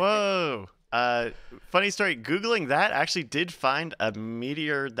pasture. Whoa. Funny story. Googling that actually did find a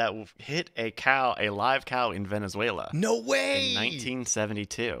meteor that hit a live cow in Venezuela. No way. In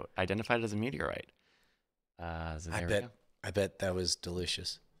 1972. Identified as a meteorite. So I bet that was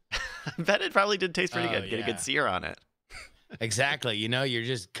delicious. I bet it probably did taste pretty good. Get a yeah. good sear on it. Exactly. You're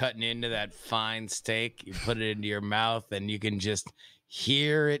just cutting into that fine steak. You put it into your mouth, and you can just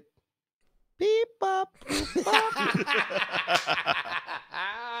hear it. Beep, bop, boop, bop.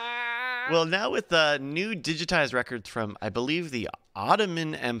 Well, now with new digitized records from, I believe, the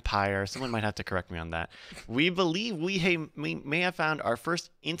Ottoman Empire, someone might have to correct me on that, we believe we may have found our first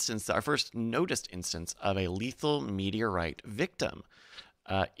noticed instance of a lethal meteorite victim.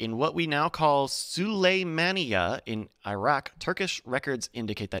 In what we now call Suleymaniye in Iraq, Turkish records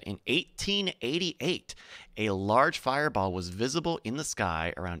indicate that in 1888, a large fireball was visible in the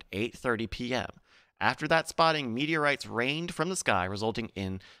sky around 8:30 p.m. After that spotting, meteorites rained from the sky, resulting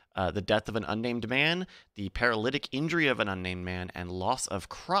in the death of an unnamed man, the paralytic injury of an unnamed man, and loss of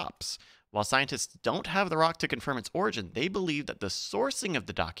crops. While scientists don't have the rock to confirm its origin, they believe that the sourcing of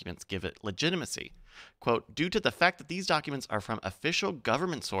the documents give it legitimacy. Quote, due to the fact that these documents are from official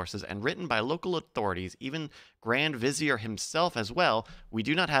government sources and written by local authorities, even Grand Vizier himself as well, we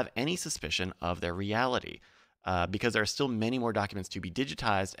do not have any suspicion of their reality. Because there are still many more documents to be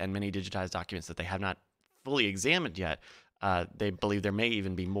digitized and many digitized documents that they have not fully examined yet. They believe there may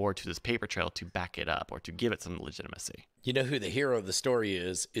even be more to this paper trail to back it up or to give it some legitimacy. You know who the hero of the story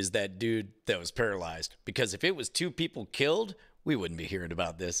is that dude that was paralyzed. Because if it was 2 people killed, we wouldn't be hearing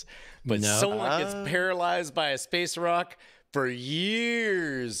about this. But someone gets paralyzed by a space rock for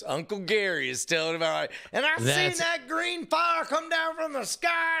years. Uncle Gary is telling about it. And I seen that green fire come down from the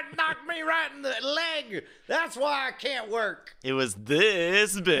sky and knock me right in the leg. That's why I can't work. It was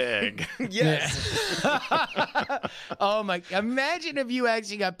this big. Yes. Oh my, imagine if you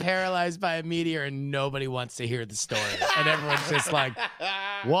actually got paralyzed by a meteor and nobody wants to hear the story. And everyone's just like,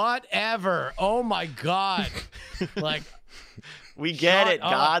 whatever. Oh my God. Like, we get Shut it.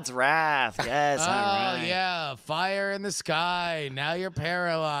 up. God's wrath. Yes. oh, all right. yeah. Fire in the sky. Now you're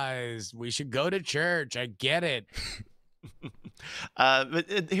paralyzed. We should go to church. I get it.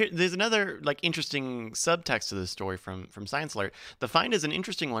 There's another interesting subtext to this story from Science Alert. The find is an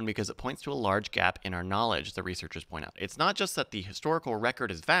interesting one because it points to a large gap in our knowledge, the researchers point out. It's not just that the historical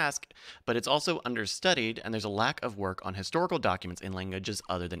record is vast, but it's also understudied, and there's a lack of work on historical documents in languages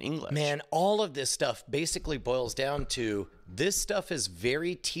other than English. Man, all of this stuff basically boils down to this stuff is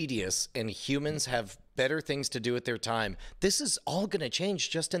very tedious and humans have better things to do with their time. This is all going to change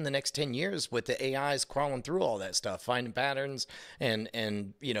just in the next 10 years with the AIs crawling through all that stuff, finding patterns and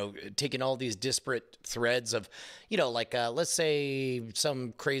taking all these disparate threads of, let's say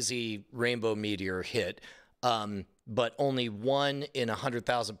some crazy rainbow meteor hit, but only 1 in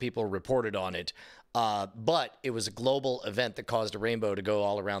 100,000 people reported on it. But it was a global event that caused a rainbow to go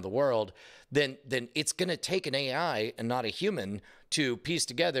all around the world. Then it's going to take an AI and not a human to piece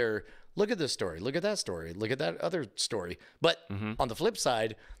together, look at this story, look at that story, look at that other story. But on the flip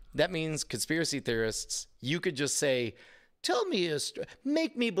side, that means conspiracy theorists, you could just say, tell me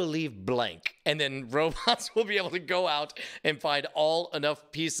make me believe blank. And then robots will be able to go out and find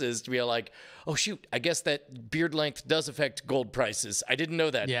enough pieces to be like, oh, shoot, I guess that beard length does affect gold prices. I didn't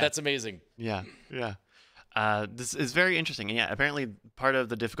know that. Yeah. That's amazing. Yeah. This is very interesting. And yeah, apparently part of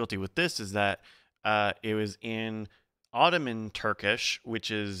the difficulty with this is that it was in Ottoman Turkish,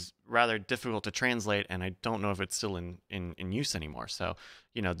 which is rather difficult to translate, and I don't know if it's still in use anymore. So,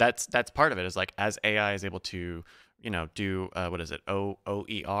 that's part of it, is as AI is able to, do what is it?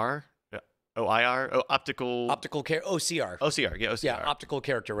 OER? OIR? OCR. OCR. Yeah, OCR. Yeah, optical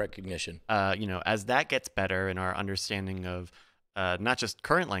character recognition. As that gets better in our understanding of not just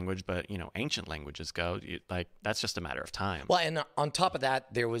current language, but ancient languages go. Like that's just a matter of time. Well, and on top of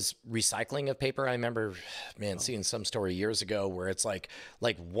that, there was recycling of paper. I remember, man, seeing some story years ago where it's like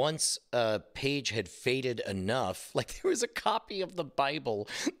once a page had faded enough, like there was a copy of the Bible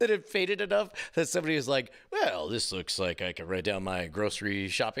that had faded enough that somebody was like, well, this looks like I could write down my grocery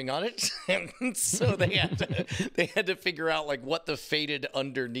shopping on it. And so they had to figure out like what the faded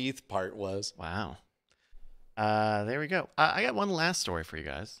underneath part was. Wow. There we go. I got one last story for you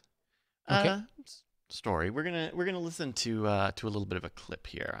guys. Okay. Story. We're gonna listen to a little bit of a clip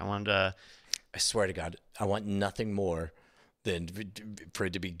here. I swear to God, I want nothing more than for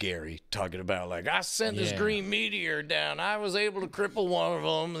it to be Gary talking about like, I sent this green meteor down. I was able to cripple one of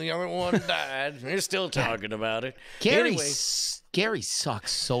them. The other one died. They're still talking about it. Gary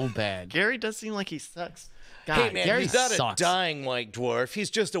sucks so bad. Gary does seem like he sucks. God, hey man, Gary he's not sucks. a dying white dwarf. He's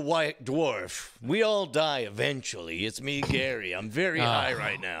just a white dwarf. We all die eventually. It's me, Gary. I'm very high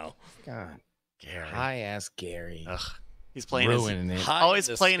right now. God, Gary. high ass Gary. Ugh. He's playing Ruining it. always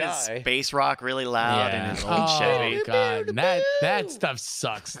playing his space rock really loud in his old Chevy. Oh God, that stuff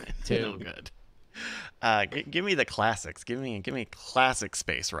sucks No too. good. Give me the classics. Give me classic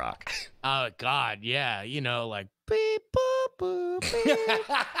space rock. Oh God, yeah, like beep boop boop. Beep.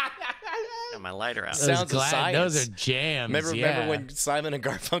 Got my lighter out. Sounds of Science. Those are jams. Remember when Simon and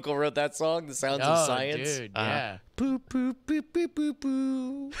Garfunkel wrote that song, The Sounds of Science? Dude, yeah. Poo poo poo poo poo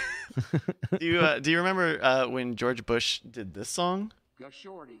poo. Do you remember when George Bush did this song? Go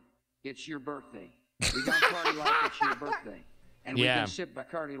shorty, it's your birthday. We don't party like it's your birthday. And we can sip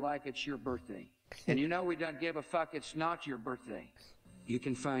Bacardi like it's your birthday. And we don't give a fuck, it's not your birthday. You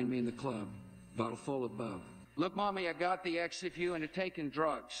can find me in the club, bottle full of bub. Look, mommy, I got the X if you into taking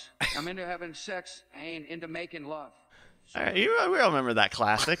drugs. I'm into having sex, I ain't into making love. All right, we all remember that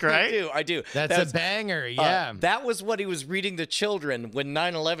classic, right? I do. That's a banger, yeah. That was what he was reading to children when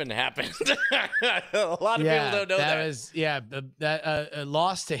 9/11 happened. A lot of people don't know that. Was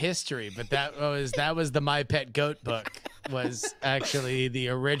lost to history, but that was the My Pet Goat book. Was actually the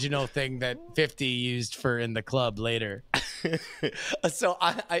original thing that 50 used for in the club later. So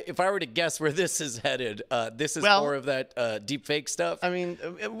if I were to guess where this is headed, this is more of that deep fake stuff. I mean,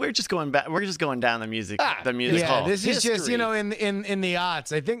 we're just going back. We're just going down the music hall. This is just in the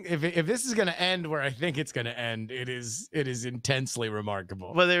aughts. I think if this is gonna end where I think it's gonna end, it is intensely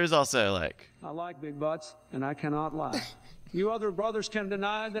remarkable. But there's also I like big butts, and I cannot lie. You other brothers can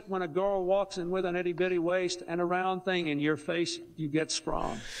deny that when a girl walks in with an itty-bitty waist and a round thing in your face, you get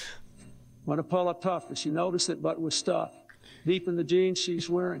sprung. When a pull up tough, she noticed that butt was stuffed deep in the jeans she's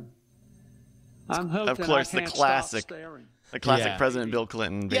wearing. I'm hooked, of course, and I can't the classic. stop staring. The classic President Bill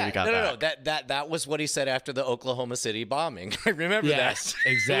Clinton, baby got back. No. That was what he said after the Oklahoma City bombing. I remember that.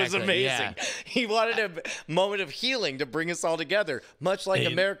 Exactly. It was amazing. Yeah. He wanted a moment of healing to bring us all together, much like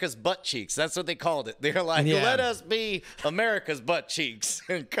America's butt cheeks. That's what they called it. They're like, let us be America's butt cheeks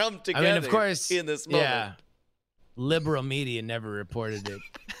and come together of course, in this moment. Yeah. Liberal media never reported it.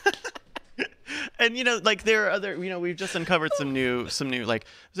 And like there are other, we've just uncovered some new, like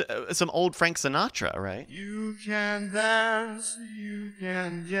some old Frank Sinatra, right? You can dance, you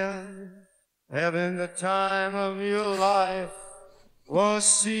can just having the time of your life. Was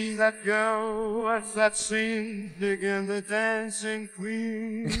see that girl at that scene, digging the dancing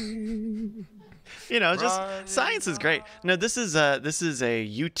queen. Just science is great. No, this is a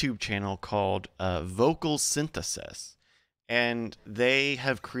YouTube channel called Vocal Synthesis, and they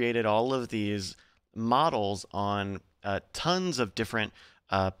have created all of these models on tons of different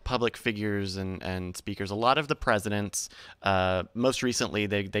public figures and speakers. A lot of the presidents. Most recently,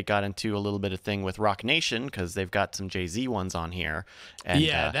 they got into a little bit of thing with Rock Nation because they've got some Jay-Z ones on here. And,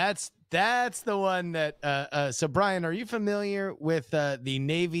 that's the one that. So Brian, are you familiar with the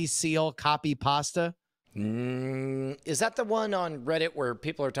Navy SEAL copy pasta? Is that the one on Reddit where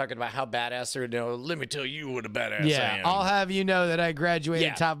people are talking about how badass they're? Let me tell you what a badass I am. I'll have you know that I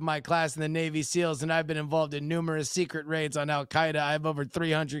graduated top of my class in the Navy SEALs, and I've been involved in numerous secret raids on Al Qaeda. I have over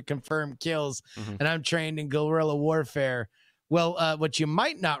 300 confirmed kills, and I'm trained in guerrilla warfare. Well, what you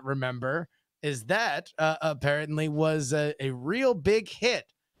might not remember is that apparently was a real big hit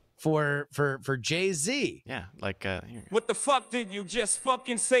for Jay-Z. Yeah, like What the fuck did you just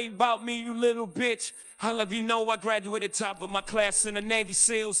fucking say about me, you little bitch? I'll have you know I graduated top of my class in the Navy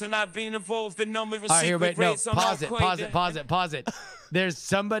SEALs, and I've been involved in numerous secret raids on Al Qaeda. Pause it. There's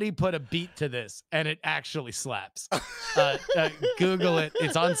somebody put a beat to this, and it actually slaps. Google it.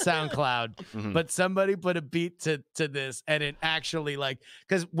 It's on SoundCloud. But somebody put a beat to this, and it actually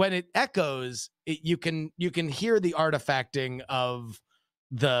because when it echoes, you can hear the artifacting of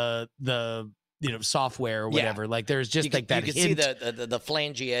the software or whatever. Like there's just like that you can hint. see the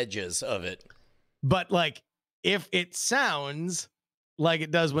flangey edges of it. But like if it sounds like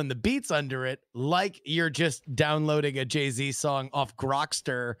it does when the beat's under it, like you're just downloading a Jay-Z song off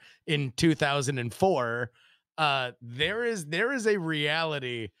Grokster in 2004, there is a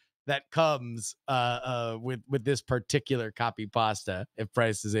reality that comes with this particular copy pasta if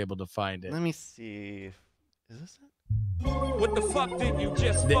Price is able to find it. Let me see. Is this it? What the fuck did you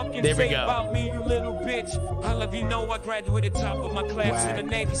just fucking there we say go. about me, you little bitch? I'll have you know I graduated top of my class in the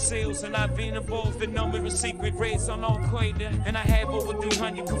Navy SEALs, and I've been involved in numerous secret raids on Al-Qaeda, and I have over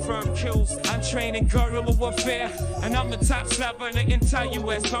 300 confirmed kills. I'm trained in guerrilla warfare, and I'm the top sniper in the entire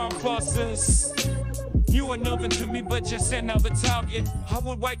U.S. Armed Forces. You are nothing to me but just another target. I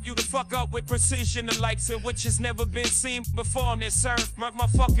would wipe you the fuck out with precision, the likes of which has never been seen before on this earth. Mark my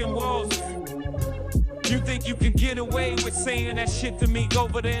fucking world. You think you can get away with saying that shit to me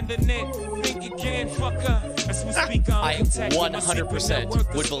over the internet? Think again, fucker. As we speak on I contact with my 100% secret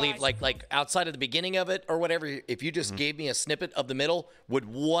network would of believe, spies. like outside of the beginning of it or whatever, if you just gave me a snippet of the middle, would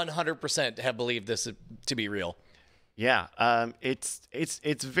 100% have believed this to be real. Yeah, it's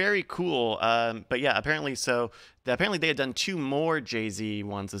very cool. But yeah, apparently they had done 2 more Jay-Z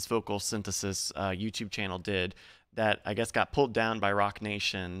ones. This Vocal Synthesis YouTube channel did that. I guess got pulled down by Rock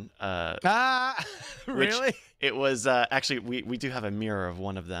Nation. Really? Which it was actually we do have a mirror of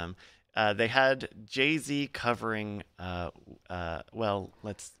one of them. They had Jay-Z covering. Well,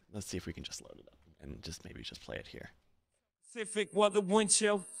 let's see if we can just load it up and just maybe just play it here. Pacific weather wind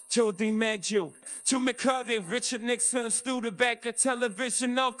chill, to DiMaggio, to McCarthy, Richard Nixon, Studebaker,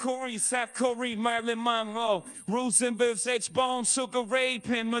 television, North Korea, South Korea, Marilyn Monroe, Rosenberg's H-Bone, Sugar Ray,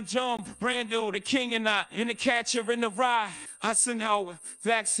 Penn, Mahjong, Brando, the King and I, and the Catcher in the Rye, Eisenhower,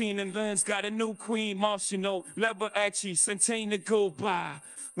 vaccine and lens, got a new queen, Marshall, Liberace, Centennial go by.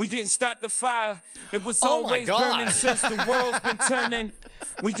 We didn't start the fire, it was Oh my always God. burning since the world's been turning.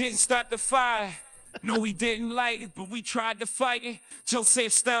 We didn't start the fire. No, we didn't like it, but we tried to fight it.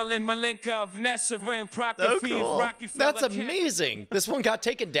 Joseph Stalin, Malenko, Vanessa, and Prokofiev, cool. Rockefeller. That's amazing. This one got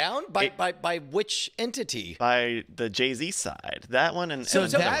taken down by which entity? By the Jay-Z side, that one and So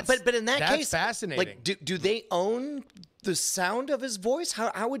and that's- But in that That's case, fascinating. like, do they own the sound of his voice?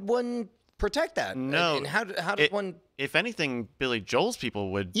 How would one protect that? No. And how does It- one? If anything, Billy Joel's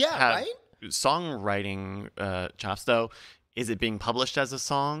people would Yeah, have right? songwriting chops. Though, is it being published as a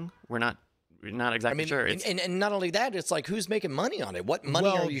song? We're not I exactly mean, sure. It's, and not only that, it's like who's making money on it? What money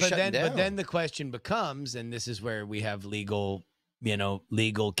are you shutting down? But then the question becomes, and this is where we have legal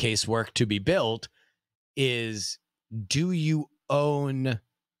casework to be built, is do you own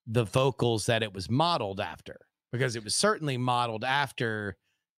the vocals that it was modeled after? Because it was certainly modeled after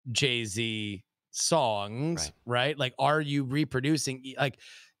Jay-Z songs, right? Like, are you reproducing, like,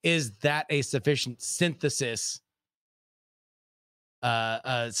 is that a sufficient synthesis?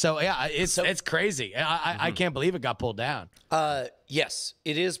 So yeah, it's crazy. I can't believe it got pulled down. Yes,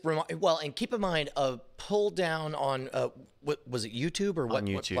 it is. Well, and keep in mind, a pull down on what was it, YouTube or what? On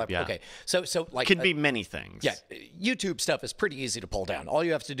YouTube, what, yeah. Okay, so like could be many things. Yeah, YouTube stuff is pretty easy to pull down. All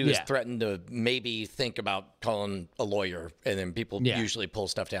you have to do is Yeah. threaten to maybe think about calling a lawyer, and then people Yeah. usually pull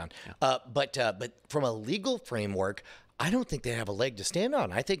stuff down. But from a legal framework, I don't think they have a leg to stand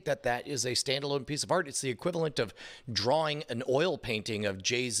on. I think that is a standalone piece of art. It's the equivalent of drawing an oil painting of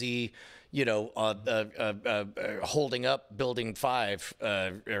Jay-Z, holding up Building 5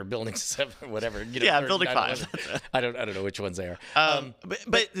 or Building 7, whatever. Yeah, or Building 9/11. 5. I don't know which ones they are.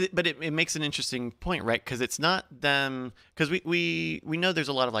 But it makes an interesting point, right? Because it's not them. Because we know there's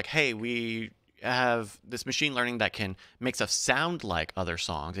a lot of like, hey, we have this machine learning that can make stuff sound like other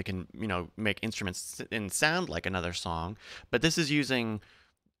songs. It can make instruments and sound like another song. But this is using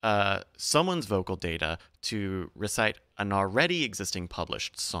someone's vocal data to recite an already existing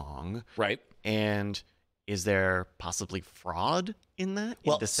published song. Right. And is there possibly fraud in that?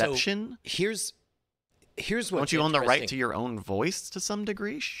 In deception? So here's what. Don't you own the right to your own voice to some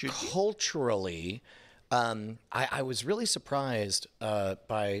degree? Should you? Culturally, I was really surprised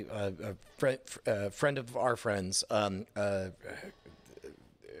by a friend of our friends,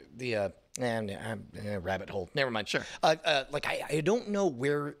 rabbit hole. Never mind. Sure. Like I don't know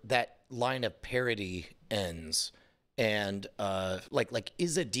where that line of parody ends, and like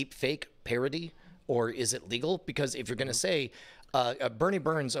is a deep fake parody or is it legal? Because if you're going to say. Bernie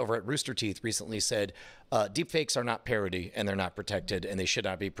Burns over at Rooster Teeth recently said, deepfakes are not parody and they're not protected and they should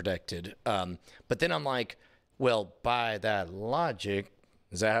not be protected. But then I'm like, well, by that logic,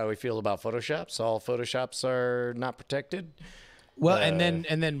 is that how we feel about Photoshops? All Photoshops are not protected? Well, and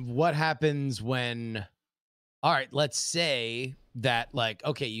then what happens when, all right, let's say that like,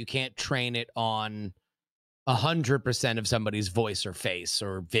 okay, you can't train it on 100% of somebody's voice or face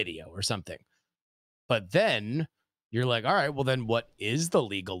or video or something. But then you're like, all right, well then what is the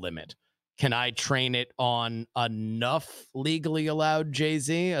legal limit? Can I train it on enough legally allowed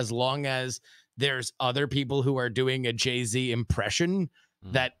Jay-Z as long as there's other people who are doing a Jay-Z impression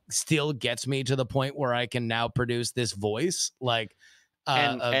that still gets me to the point where I can now produce this voice? Like,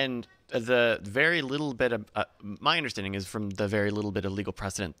 and the very little bit of my understanding is from the very little bit of legal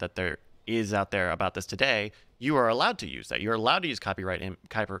precedent that there is out there about this today, you are allowed to use that. You're allowed to use copyrighted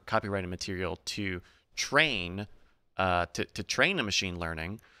material to train to train a machine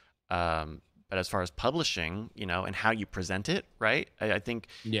learning. But as far as publishing, you know, and how you present it, right? I think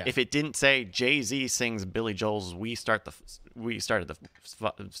if it didn't say Jay-Z sings Billy Joel's "We Started the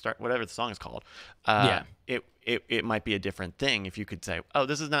whatever the song is called," it might be a different thing. If you could say, "Oh,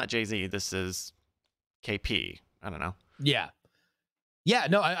 this is not Jay-Z, this is KP." I don't know. Yeah.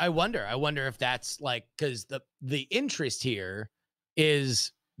 No, I wonder if that's like, because the interest here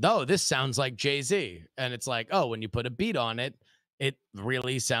is, oh, this sounds like Jay-Z, and it's like, oh, when you put a beat on it, it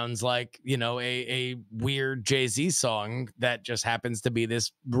really sounds like, you know, a weird Jay-Z song that just happens to be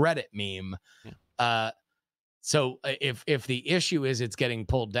this Reddit meme. Yeah. So if the issue is it's getting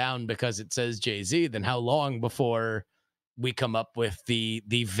pulled down because it says Jay-Z, then how long before we come up with the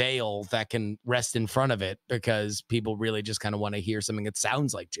veil that can rest in front of it, because people really just kind of want to hear something that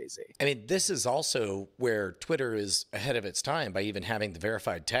sounds like Jay-Z? I mean, this is also where Twitter is ahead of its time by even having the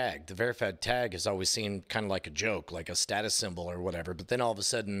verified tag. The verified tag has always seemed kind of like a joke, like a status symbol or whatever. But then all of a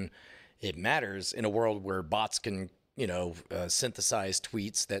sudden it matters in a world where bots can, you know, synthesize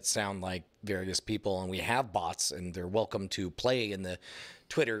tweets that sound like various people. And we have bots and they're welcome to play in the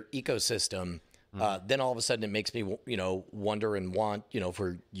Twitter ecosystem. Then all of a sudden it makes me, you know, wonder and want, you know,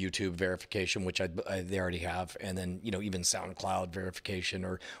 for YouTube verification, which they already have. And then, you know, even SoundCloud verification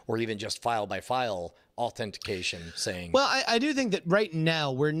or even just file by file authentication saying. Well, I do think that right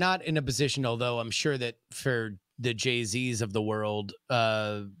now we're not in a position, although I'm sure that for the Jay-Z's of the world,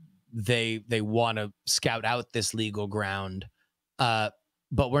 they want to scout out this legal ground. But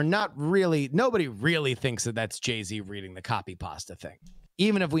we're not really, nobody really thinks that that's Jay-Z reading the copy pasta thing.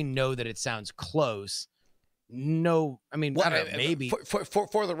 Even if we know that it sounds close, no, I mean, well, I don't know, maybe.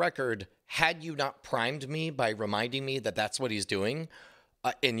 For the record, had you not primed me by reminding me that that's what he's doing,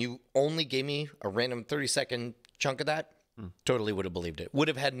 and you only gave me a random 30-second chunk of that, totally would have believed it. Would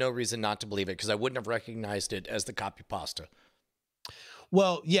have had no reason not to believe it because I wouldn't have recognized it as the copy pasta.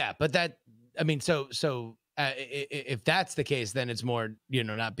 Well, yeah, but that, I mean, so if that's the case, then it's more, you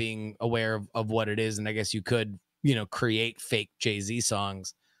know, not being aware of what it is. And I guess you could, you know, create fake Jay-Z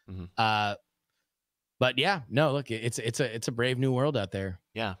songs. But yeah, no, look, it's a brave new world out there.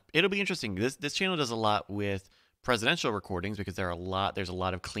 Yeah, it'll be interesting. This channel does a lot with presidential recordings because there's a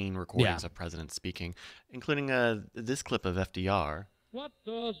lot of clean recordings of presidents speaking, including this clip of FDR. What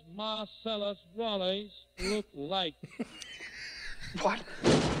does Marcellus Wallace look like?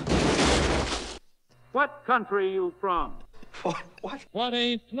 What country are you from? What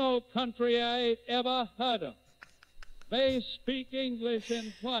ain't no country I ever heard of. They speak English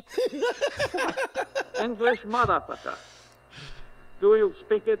in what? English motherfucker. Do you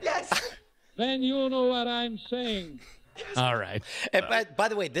speak it? Yes. Then you know what I'm saying. All right. And by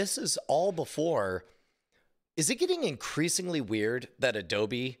the way, this is all before. Is it getting increasingly weird that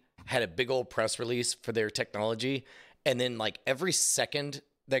Adobe had a big old press release for their technology, and then like every second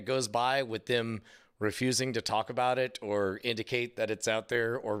that goes by with them refusing to talk about it or indicate that it's out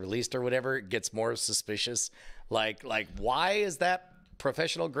there or released or whatever, it gets more suspicious? Like why is that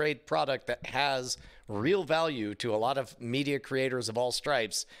professional grade product that has real value to a lot of media creators of all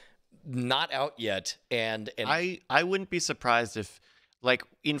stripes not out yet? And I wouldn't be surprised if, like,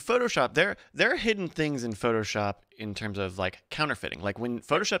 in Photoshop, there are hidden things in Photoshop in terms of like counterfeiting. Like when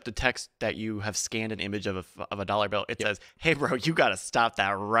Photoshop detects that you have scanned an image of a dollar bill, it says, "Hey, bro, you got to stop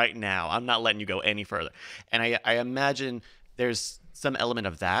that right now. I'm not letting you go any further." And I imagine there's some element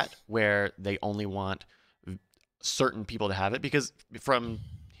of that where they only want certain people to have it, because from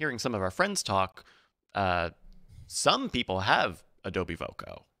hearing some of our friends talk, some people have Adobe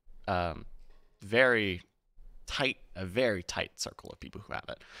Voco. A very tight circle of people who have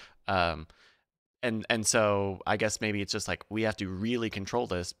it. And so I guess maybe it's just like we have to really control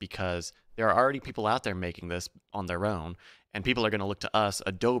this because there are already people out there making this on their own, and people are going to look to us,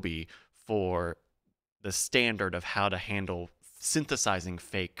 Adobe, for the standard of how to handle synthesizing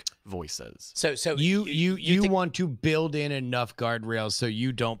fake voices. So you want to build in enough guardrails so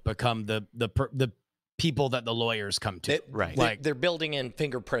you don't become the people that the lawyers come to. Right. Like They're building in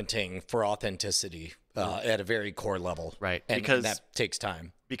fingerprinting for authenticity at a very core level. Right, And because that takes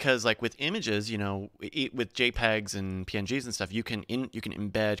time. Because like with images, with JPEGs and PNGs and stuff, you can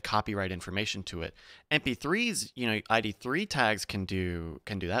embed copyright information to it. MP3s, ID3 tags can do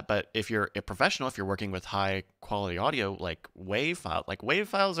that. But if you're a professional, if you're working with high quality audio, like WAV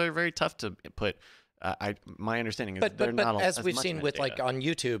files are very tough to put. My understanding is they're not as we've seen with like on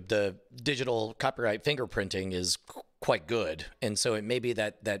YouTube, the digital copyright fingerprinting is quite good, and so it may be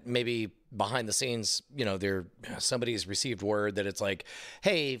that maybe behind the scenes, somebody's received word that it's like,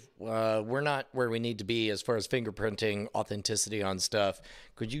 hey, we're not where we need to be as far as fingerprinting authenticity on stuff.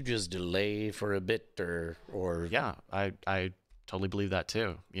 Could you just delay for a bit or? Yeah, I totally believe that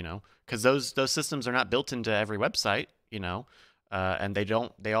too. Because those systems are not built into every website. And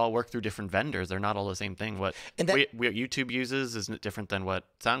they all work through different vendors. They're not all the same thing. What YouTube uses is different than what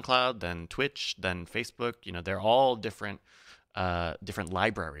SoundCloud, than Twitch, than Facebook. They're all different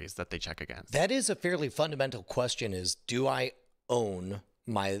libraries that they check against. That is a fairly fundamental question: is do I own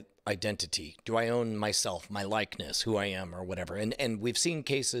my identity? Do I own myself, my likeness, who I am, or whatever? And we've seen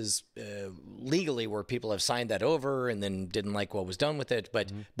cases legally where people have signed that over and then didn't like what was done with it.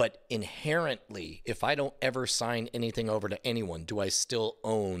 But inherently, if I don't ever sign anything over to anyone, do I still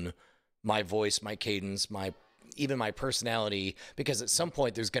own my voice, my cadence, even my personality? Because at some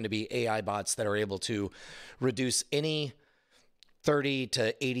point there's going to be AI bots that are able to reduce any 30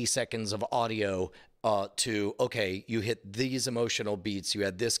 to 80 seconds of audio to, okay, you hit these emotional beats, you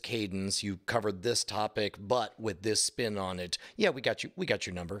had this cadence, you covered this topic, but with this spin on it. Yeah, we got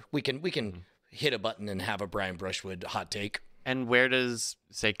your number. We can hit a button and have a Brian Brushwood hot take. And where does,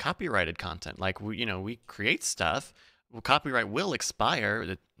 say, copyrighted content? Like, we create stuff. Well, copyright will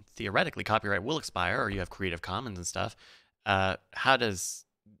expire. Theoretically, copyright will expire, or you have Creative Commons and stuff. How does...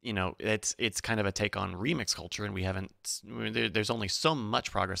 it's kind of a take on remix culture, and there's only so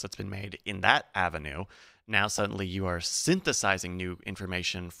much progress that's been made in that avenue. Now suddenly you are synthesizing new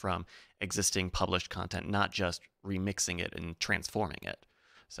information from existing published content, not just remixing it and transforming it.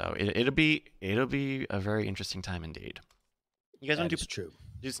 So it'll be a very interesting time indeed. You guys want to do true?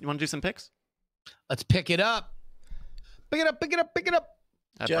 You want to do some picks? Let's pick it up. Pick it up.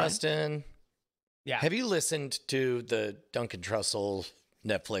 Justin, yeah. Have you listened to the Duncan Trussell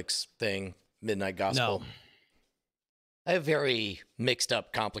Netflix thing, Midnight Gospel? No. I have very mixed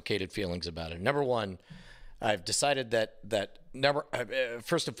up, complicated feelings about it. Number one, I've decided that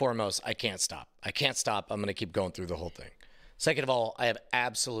first and foremost, I can't stop. I'm going to keep going through the whole thing. Second of all, I have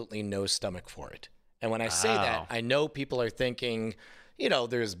absolutely no stomach for it. And when I say that, I know people are thinking,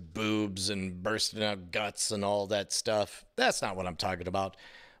 there's boobs and bursting out guts and all that stuff. That's not what I'm talking about.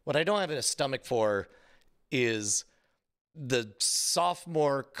 What I don't have a stomach for is the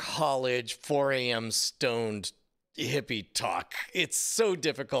sophomore college 4 a.m. stoned hippie talk. It's so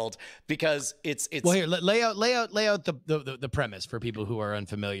difficult because it's well, here, lay out the premise for people who are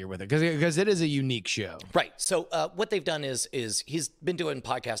unfamiliar with it, because it is a unique show. Right. So what they've done is he's been doing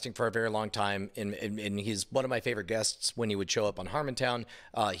podcasting for a very long time, and he's one of my favorite guests when he would show up on Harmontown.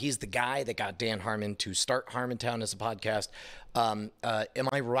 He's the guy that got Dan Harmon to start Harmontown as a podcast. Am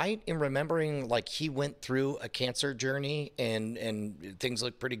I right in remembering like he went through a cancer journey and things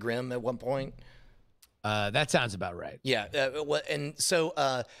looked pretty grim at one point? That sounds about right. Yeah. And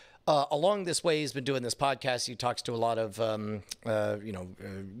so along this way, he's been doing this podcast. He talks to a lot of,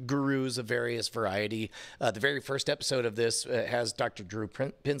 gurus of various variety. The very first episode of this has Dr. Drew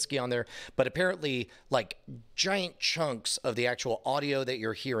Pinsky on there. But apparently, like, giant chunks of the actual audio that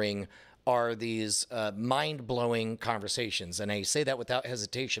you're hearing are these mind-blowing conversations. And I say that without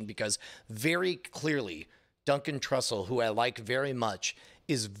hesitation because very clearly, Duncan Trussell, who I like very much,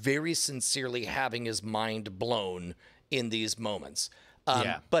 is very sincerely having his mind blown in these moments.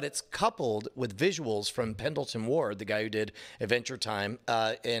 But it's coupled with visuals from Pendleton Ward, the guy who did Adventure Time,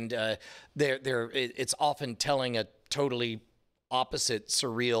 and it's often telling a totally opposite,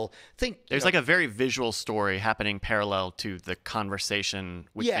 surreal thing. There's like a very visual story happening parallel to the conversation,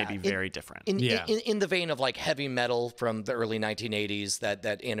 which may be very different. In the vein of like Heavy Metal from the early 1980s,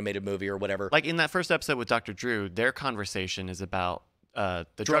 that animated movie or whatever. Like in that first episode with Dr. Drew, their conversation is about the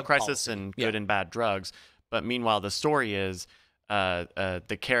drug crisis policy. And good and bad drugs. But meanwhile, the story is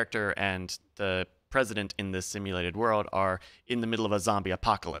the character and the president in this simulated world are in the middle of a zombie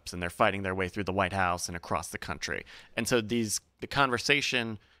apocalypse, and they're fighting their way through the White House and across the country. And so the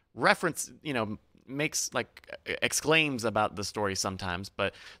conversation reference, makes exclaims about the story sometimes,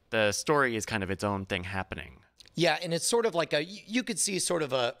 but the story is kind of its own thing happening. Yeah, and it's sort of like you could see sort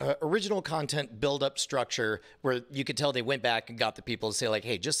of a original content build-up structure where you could tell they went back and got the people to say like,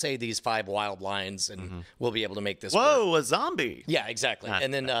 hey, just say these 5 wild lines and we'll be able to make this work. Whoa, a zombie. Yeah, exactly.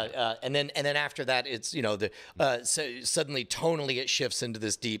 And then after that, it's so suddenly tonally it shifts into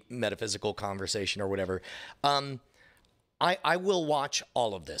this deep metaphysical conversation or whatever. I will watch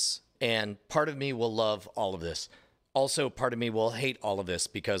all of this, and part of me will love all of this. Also, part of me will hate all of this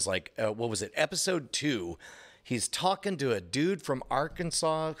because, like, what was it? Episode 2. He's talking to a dude from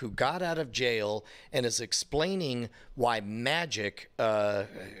Arkansas who got out of jail and is explaining why magic,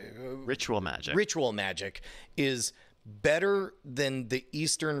 Ritual magic is better than the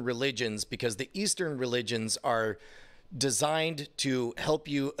Eastern religions because the Eastern religions are designed to help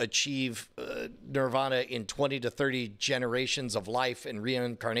you achieve nirvana in 20 to 30 generations of life and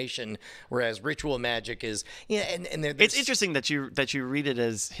reincarnation, whereas ritual magic is and it's interesting that you read it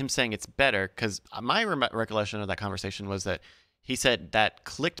as him saying it's better, because my recollection of that conversation was that he said that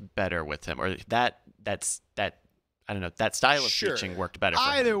clicked better with him, or that I don't know, that style of teaching worked better for him.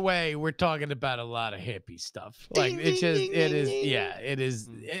 Either way, we're talking about a lot of hippie stuff. Like it is.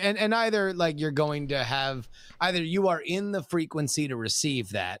 And either like you're going to have, either you are in the frequency to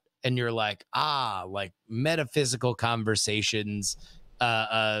receive that and you're like, like metaphysical conversations,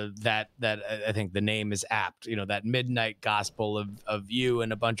 that I think the name is apt, that midnight gospel of you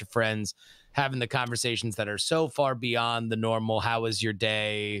and a bunch of friends having the conversations that are so far beyond the normal, how was your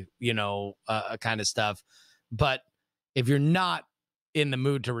day, kind of stuff. But if you're not in the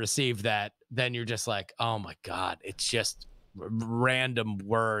mood to receive that, then you're just like, oh my God, it's just random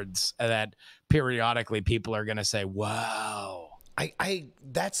words that periodically people are going to say, wow.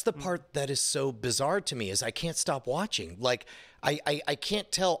 That's the part that is so bizarre to me, is I can't stop watching. Like, I can't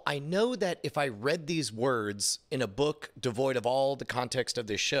tell. I know that if I read these words in a book devoid of all the context of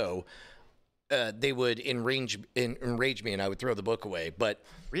this show, they would enrage me, and I would throw the book away. But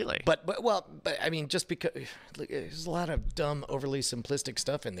really, but I mean, just because there's a lot of dumb, overly simplistic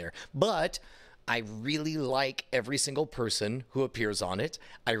stuff in there. But I really like every single person who appears on it.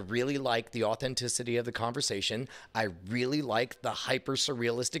 I really like the authenticity of the conversation. I really like the hyper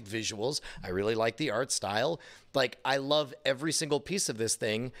surrealistic visuals. I really like the art style. Like, I love every single piece of this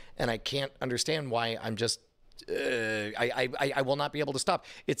thing, and I can't understand why I'm just. I will not be able to stop.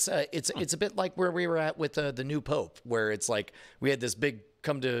 It's a bit like where we were at with the new Pope, where it's like we had this big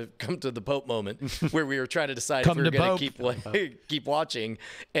come to the Pope moment where we were trying to decide if we were going to keep watching,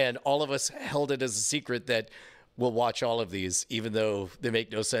 and all of us held it as a secret that we'll watch all of these, even though they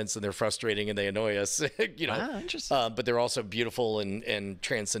make no sense and they're frustrating and they annoy us. Interesting. But they're also beautiful and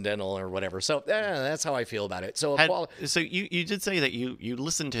transcendental or whatever. So that's how I feel about it. So you did say that you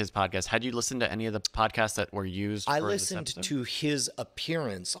listened to his podcast. Had you listened to any of the podcasts that were used? I listened to his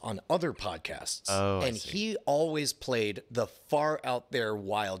appearance on other podcasts. And he always played the far out there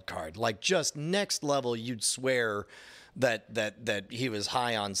wild card, like just next level. You'd swear that he was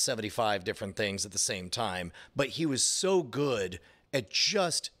high on 75 different things at the same time, but he was so good at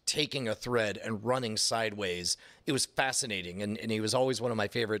just taking a thread and running sideways. It was fascinating, and he was always one of my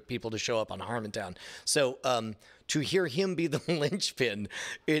favorite people to show up on Harmontown. So to hear him be the linchpin,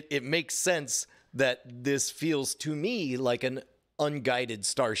 it makes sense that this feels to me like an unguided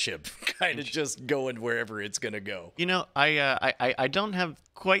starship, kind of just going wherever it's going to go. I don't have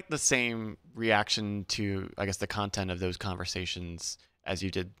quite the same reaction to, I guess, the content of those conversations as you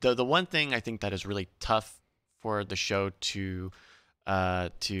did. The one thing I think that is really tough for the show to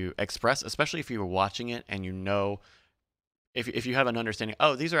express, especially if you were watching it and if you have an understanding,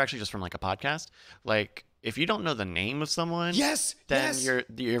 these are actually just from like a podcast. Like, if you don't know the name of someone, then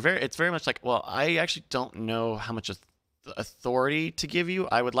it's very much like, well, I actually don't know how much authority to give you.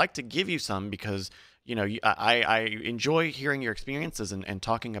 I would like to give you some because I enjoy hearing your experiences and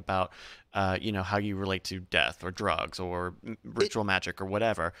talking about how you relate to death or drugs or ritual magic or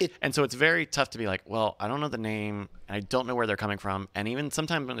whatever. And so it's very tough to be like, well, I don't know the name and I don't know where they're coming from. And even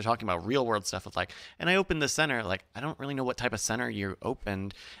sometimes when they're talking about real world stuff, it's like, and I opened the center, like, I don't really know what type of center you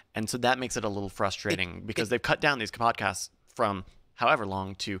opened. And so that makes it a little frustrating because they've cut down these podcasts from however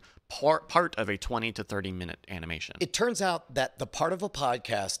long to part of a 20 to 30 minute animation. It turns out that the part of a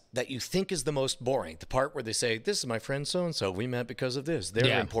podcast that you think is the most boring, the part where they say, this is my friend so-and-so, we met because of this,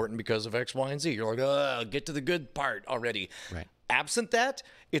 they're important because of X, Y, and Z. You're like, get to the good part already. Right. absent that,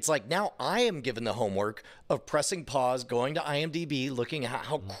 it's like now I am given the homework of pressing pause, going to IMDb, looking at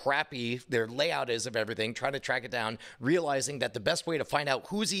how crappy their layout is of everything, trying to track it down, realizing that the best way to find out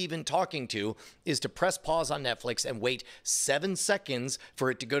who's he even talking to is to press pause on Netflix and wait 7 seconds for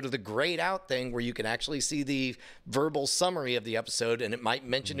it to go to the grayed out thing where you can actually see the verbal summary of the episode and it might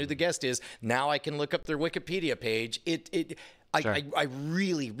mention who the guest is. Now I can look up their Wikipedia page. I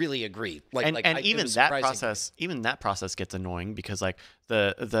really, really agree. Even that process gets annoying because like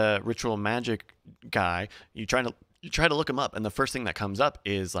the ritual magic guy, you try to look him up, and the first thing that comes up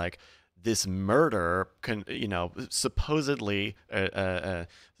is like this murder, supposedly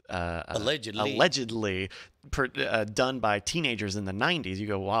allegedly done by teenagers in the 90s. You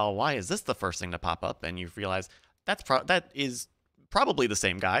go, wow, why is this the first thing to pop up? And you realize that is probably the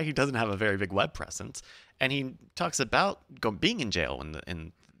same guy. He doesn't have a very big web presence, and he talks about being in jail.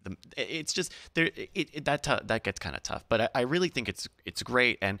 It's just that gets kind of tough. But I really think it's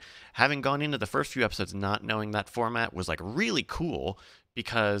great. And having gone into the first few episodes not knowing that format was like really cool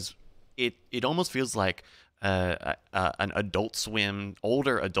because it almost feels like an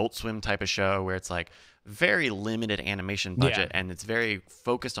older Adult Swim type of show where it's like very limited animation budget and it's very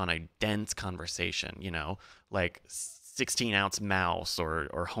focused on a dense conversation. Like 16-ounce Mouse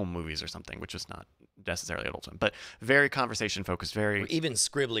or Home Movies or something, which was not necessarily Adult Swim, but very conversation focused, very... Or even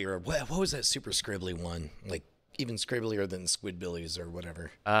scribblier. What was that super scribbly one? Like, even scribblier than Squidbillies or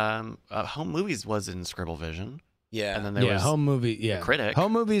whatever. Home Movies was in Scribblevision. Yeah. And then there was Home Movie, The Critic.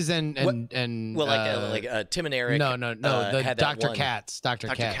 Home Movies and Tim and Eric. No, the Dr. Katz. Dr.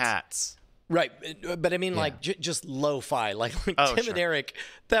 Katz. Right, but I mean, like just lo-fi, like Tim and Eric.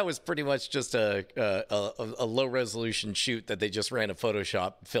 That was pretty much just a low resolution shoot that they just ran a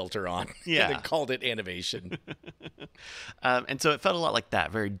Photoshop filter on. Yeah, and they called it animation. And so it felt a lot like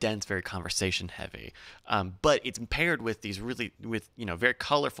that, very dense, very conversation heavy. But it's paired with these very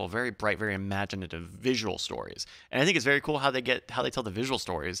colorful, very bright, very imaginative visual stories. And I think it's very cool how they tell the visual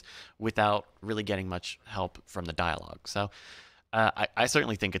stories without really getting much help from the dialogue. So. I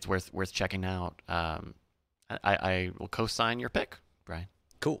certainly think it's worth checking out. I will co-sign your pick, Brian.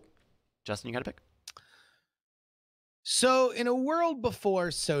 Cool. Justin, you got a pick? So, in a world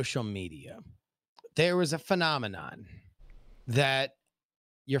before social media, there was a phenomenon that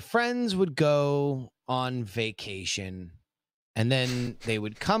your friends would go on vacation and then they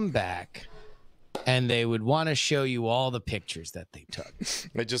would come back and they would want to show you all the pictures that they took.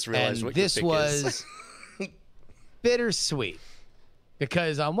 I just realized what this your pick was bittersweet.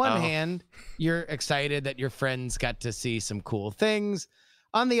 Because on one hand, you're excited that your friends got to see some cool things.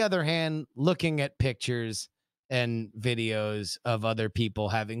 On the other hand, looking at pictures and videos of other people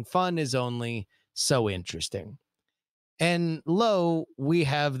having fun is only so interesting. And we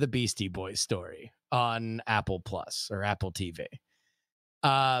have the Beastie Boys story on Apple Plus or Apple TV.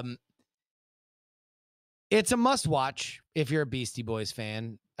 It's a must-watch if you're a Beastie Boys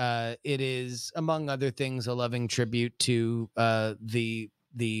fan. It is, among other things, a loving tribute to the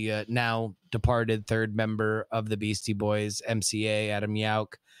now departed third member of the Beastie Boys, MCA, Adam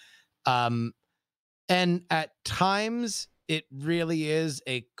Yauch. And at times, it really is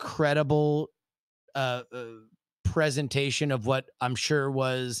a credible presentation of what I'm sure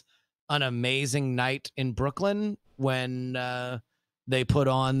was an amazing night in Brooklyn when they put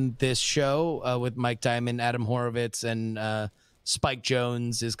on this show with Mike Diamond, Adam Horovitz, and Spike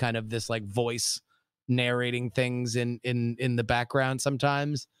Jonze is kind of this like voice narrating things in the background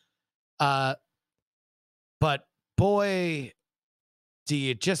sometimes. But boy, do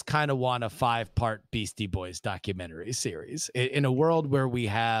you just kind of want a 5-part Beastie Boys documentary series in a world where we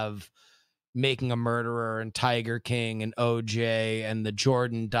have Making a Murderer and Tiger King and OJ and the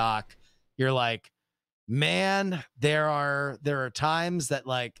Jordan doc. You're like, man, there are times that,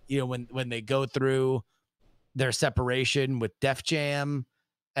 like, when they go through their separation with Def Jam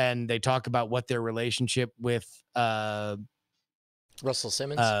and they talk about what their relationship with Russell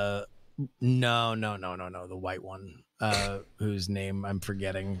Simmons. No, the white one whose name I'm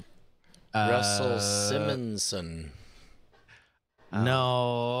forgetting. Russell Simonson.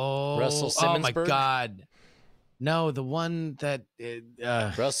 No, Russell Simmonsberg? Oh my God, no, the one that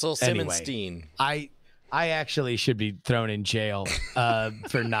Russell Simonstein. I actually should be thrown in jail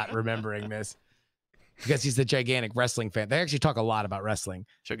for not remembering this because he's a gigantic wrestling fan. They actually talk a lot about wrestling.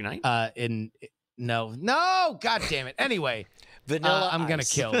 Suge Knight? No, God damn it. Anyway, Vanilla I'm gonna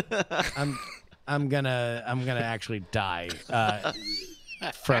Ice. kill. I'm gonna actually die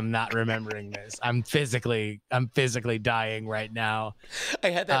from not remembering this. I'm physically dying right now.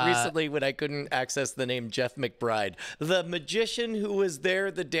 I had that recently when I couldn't access the name Jeff McBride, the magician who was there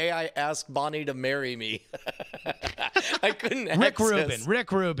the day I asked Bonnie to marry me. I couldn't. Rick access.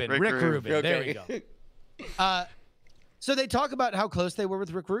 Rubin. There we Okay. go. So they talk about how close they were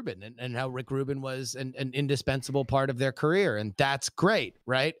with Rick Rubin and how Rick Rubin was an indispensable part of their career. And that's great,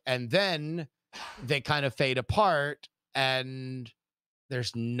 right? And then they kind of fade apart and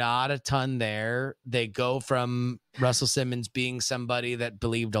there's not a ton there. They go from Russell Simmons being somebody that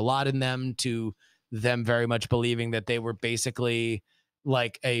believed a lot in them to them very much believing that they were basically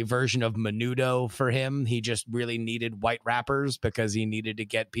like a version of Menudo for him. He just really needed white rappers because he needed to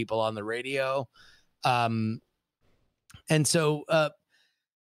get people on the radio. And so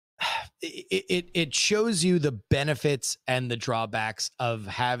it shows you the benefits and the drawbacks of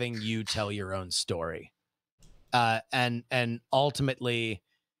having you tell your own story. And ultimately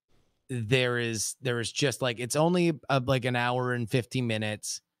there is just like, it's only like an hour and 50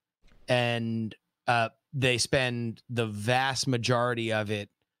 minutes and they spend the vast majority of it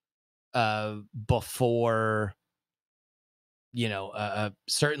before,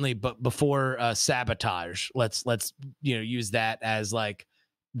 certainly, but before sabotage. Let's use that as like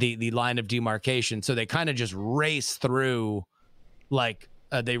the line of demarcation. So they kind of just race through, like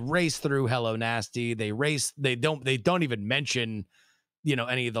they race through Hello Nasty. They don't even mention,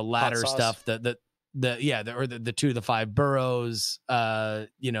 any of the latter stuff. The 2 of the 5 boroughs. The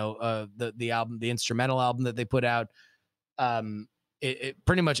album, the instrumental album that they put out. It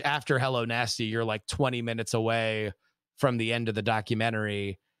pretty much after Hello Nasty, you're like 20 minutes away from the end of the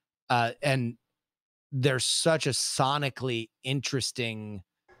documentary. And they're such a sonically interesting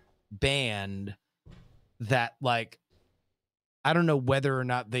band that, like, I don't know whether or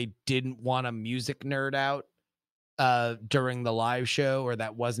not they didn't want a music nerd out during the live show or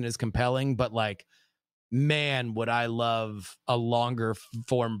that wasn't as compelling, but like, man, would I love a longer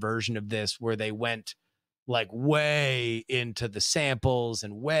form version of this where they went like way into the samples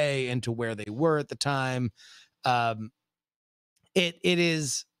and way into where they were at the time.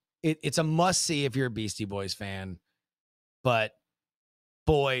 It's a must see if you're a Beastie Boys fan, but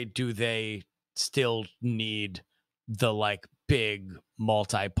boy, do they still need the like big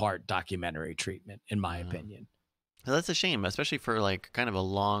multi-part documentary treatment, in my opinion. Well, that's a shame, especially for like kind of a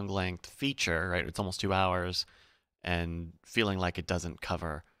long length feature, right? It's almost 2 hours and feeling like it doesn't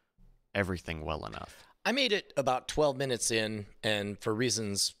cover everything well enough. I made it about 12 minutes in, and for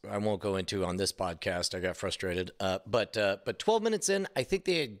reasons I won't go into on this podcast, I got frustrated. But 12 minutes in, I think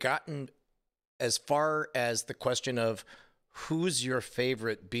they had gotten as far as the question of who's your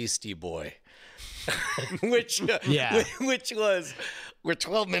favorite Beastie Boy, which was, we're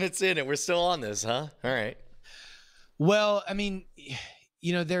 12 minutes in and we're still on this, huh? All right. Well, I mean,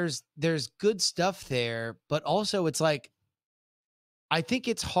 there's good stuff there, but also it's like, I think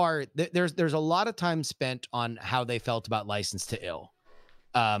it's hard. There's a lot of time spent on how they felt about License to Ill,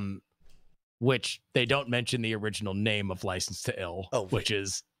 which they don't mention the original name of License to Ill, which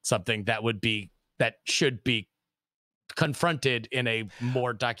is something that should be confronted in a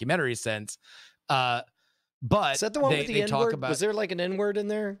more documentary sense. But is that the one with the N-word? Was there like an N-word in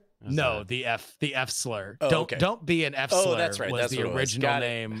there? No, the F slur. Oh, don't be an F slur. Oh, that's right. Was the original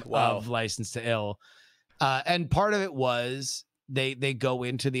name of License to Ill, and part of it was they go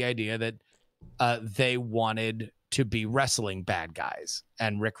into the idea that they wanted to be wrestling bad guys,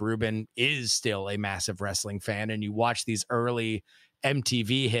 and Rick Rubin is still a massive wrestling fan. And you watch these early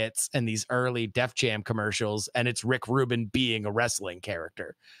MTV hits and these early Def Jam commercials, and it's Rick Rubin being a wrestling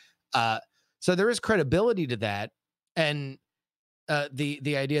character. So there is credibility to that, and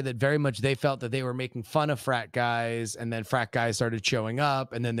the idea that very much they felt that they were making fun of frat guys, and then frat guys started showing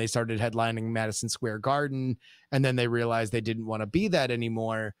up, and then they started headlining Madison Square Garden, and then they realized they didn't want to be that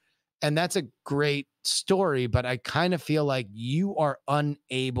anymore. And that's a great story, but I kind of feel like you are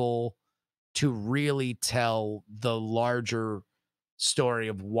unable to really tell the larger story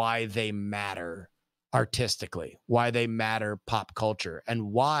of why they matter artistically, why they matter pop culture,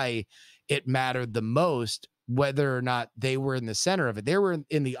 and why it mattered the most, whether or not they were in the center of it. They were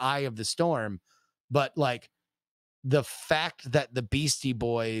in the eye of the storm, but like the fact that the Beastie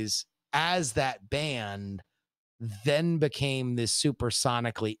Boys as that band then became this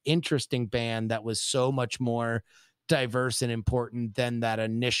supersonically interesting band that was so much more diverse and important than that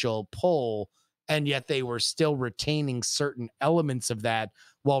initial pull. And yet they were still retaining certain elements of that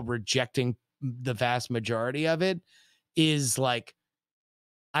while rejecting the vast majority of it, is like,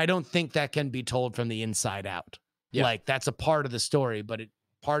 I don't think that can be told from the inside out. Yeah. Like that's a part of the story, but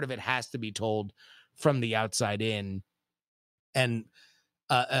part of it has to be told from the outside in. And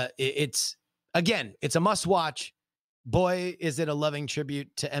it's a must watch. Boy, is it a loving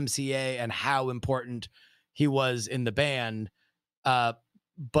tribute to MCA and how important he was in the band.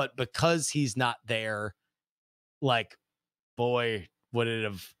 But because he's not there, like boy, would it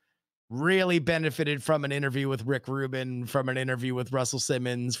have really benefited from an interview with Rick Rubin, from an interview with Russell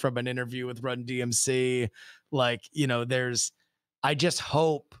Simmons, from an interview with Run DMC. Like, I just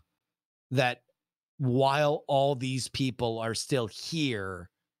hope that while all these people are still here,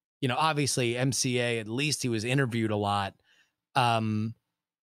 obviously MCA, at least he was interviewed a lot. That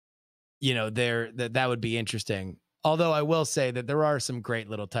would be interesting. Although I will say that there are some great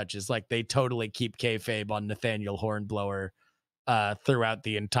little touches, like they totally keep kayfabe on Nathaniel Hornblower throughout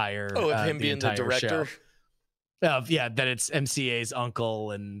the entire of him being the director. That it's MCA's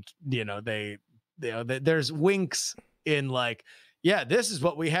uncle, and there's winks in like, yeah, this is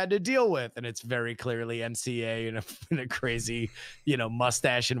what we had to deal with, and it's very clearly MCA in a crazy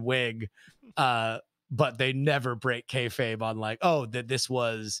mustache and wig, but they never break kayfabe on like, oh, that this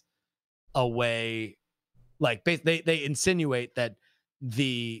was a way. Like they insinuate that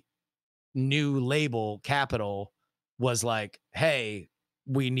the new label Capitol was like, hey,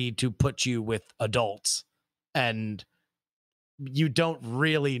 we need to put you with adults. And you don't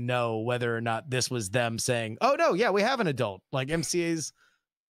really know whether or not this was them saying, oh, no, yeah, we have an adult, like MCA's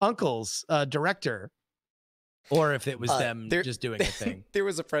uncle's director, or if it was them just doing a thing. There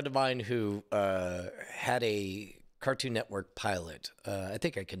was a friend of mine who had a Cartoon Network pilot. I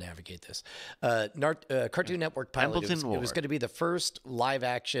think I can navigate this. Cartoon Network pilot. It was going to be the first live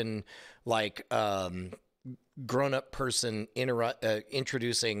action, like grown-up person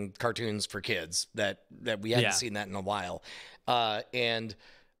introducing cartoons for kids that we hadn't seen that in a while. And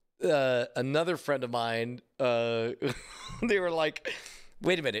another friend of mine, they were like,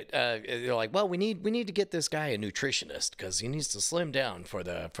 wait a minute. They're like, well, we need to get this guy a nutritionist because he needs to slim down for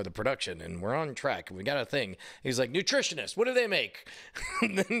the production, and we're on track. We got a thing. He's like, nutritionist, what do they make?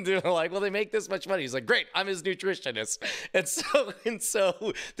 And then they're like, well, they make this much money. He's like, great, I'm his nutritionist. And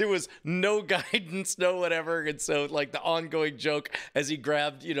so there was no guidance, no whatever. And so like the ongoing joke as he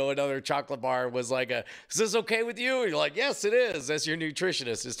grabbed, another chocolate bar was like, is this okay with you? And you're like, yes, it is. As your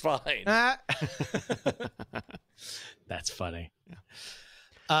nutritionist, it's fine. That's funny.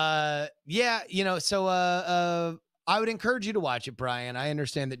 So I would encourage you to watch it, Brian. I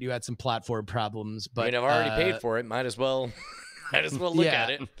understand that you had some platform problems, but I've already paid for it. Might as well look at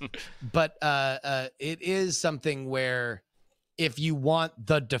it. But it is something where if you want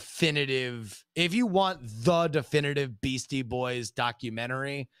the definitive Beastie Boys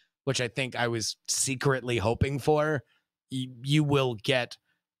documentary, which I think I was secretly hoping for, you will get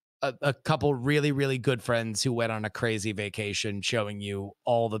a couple really, really good friends who went on a crazy vacation showing you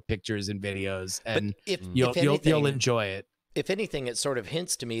all the pictures and videos, and you'll enjoy it. If anything, it sort of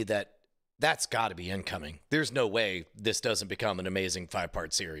hints to me that that's got to be incoming. There's no way this doesn't become an amazing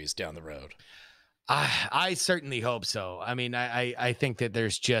 5-part series down the road. I certainly hope so. I mean, I think that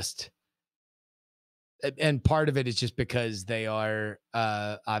there's just, and part of it is just because they are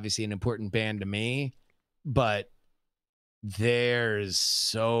obviously an important band to me, but there's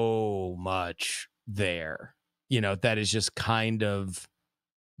so much there, that is just kind of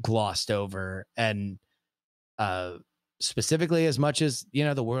glossed over. And specifically, as much as,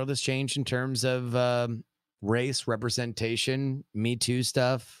 the world has changed in terms of race representation, Me Too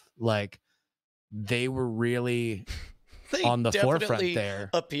stuff, like they were really on the forefront there.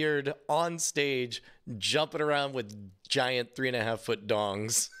 Appeared on stage, jumping around with giant 3.5-foot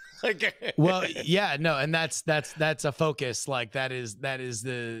dongs. Well, yeah, no, and that's a focus. Like that is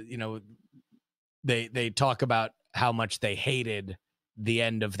the, they talk about how much they hated the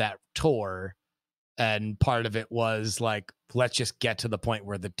end of that tour, and part of it was like, let's just get to the point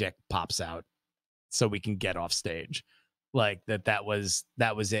where the dick pops out so we can get off stage. Like that was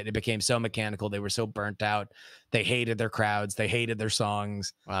it. It became so mechanical. They were so burnt out. They hated their crowds. They hated their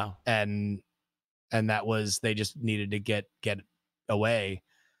songs. Wow. And that was, they just needed to get away.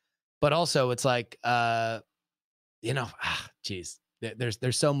 But also it's like, geez,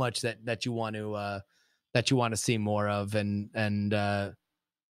 there's so much that you want to see more of. And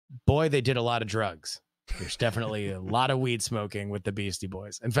boy, they did a lot of drugs. There's definitely a lot of weed smoking with the Beastie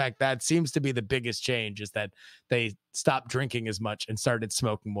Boys. In fact, that seems to be the biggest change, is that they stopped drinking as much and started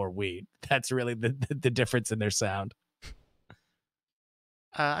smoking more weed. That's really the difference in their sound.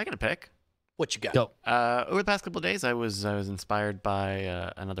 I got a pick. What you got? Go. Over the past couple of days, I was inspired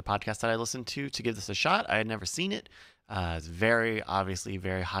by another podcast that I listened to give this a shot. I had never seen it. It's very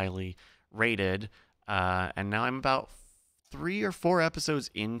highly rated. And now I'm about 3 or 4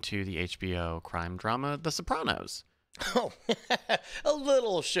 episodes into the HBO crime drama The Sopranos. Oh, a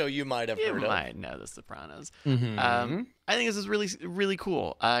little show you might have heard of. You might know The Sopranos. Mm-hmm. I think this is really, really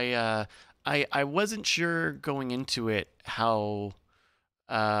cool. I wasn't sure going into it how,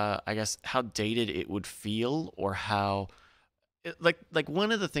 I guess, how dated it would feel, or how like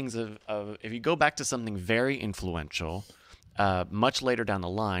one of the things of if you go back to something very influential, much later down the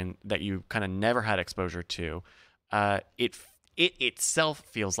line that you kind of never had exposure to, it itself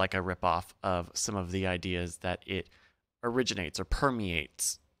feels like a ripoff of some of the ideas that it originates or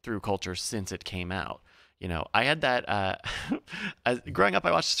permeates through culture since it came out. You know, I had that growing up.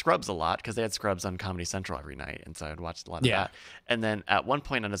 I watched Scrubs a lot because they had Scrubs on Comedy Central every night, and so I'd watched a lot of that. And then at one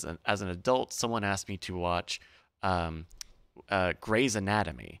point, as an adult, someone asked me to watch Grey's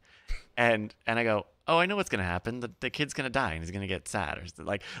Anatomy, and I go, oh, I know what's gonna happen. The kid's gonna die and he's gonna get sad, or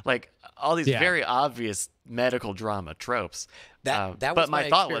like all these very obvious medical drama tropes. That was but my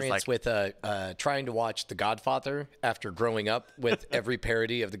thought experience was like, with trying to watch The Godfather after growing up with every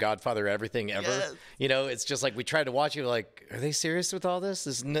parody of The Godfather, everything ever. Yes. You know, it's just like we tried to watch it. Like, are they serious with all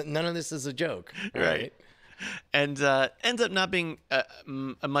this? None of this is a joke, right? And ends up not being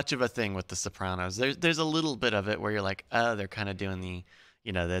much of a thing with The Sopranos. There's a little bit of it where you're like, oh, they're kind of doing the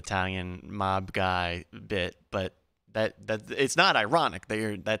Italian mob guy bit, but that it's not ironic.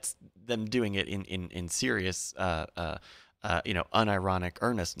 That's them doing it in serious unironic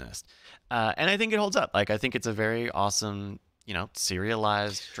earnestness. And I think it holds up. Like, I think it's a very awesome,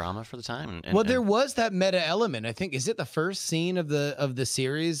 serialized drama for the time. Well, there was that meta element. I think, is it the first scene of the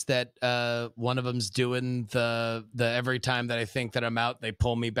series that one of them's doing the every time that I think that I'm out, they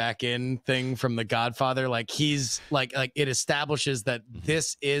pull me back in thing from The Godfather. Like, he's like it establishes that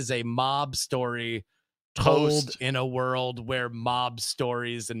this is a mob story told in a world where mob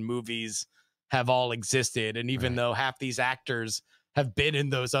stories and movies have all existed. And even though half these actors have been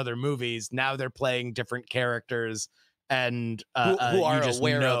in those other movies, now they're playing different characters and who are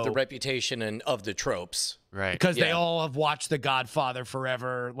aware of the reputation and of the tropes. Right. Because they all have watched The Godfather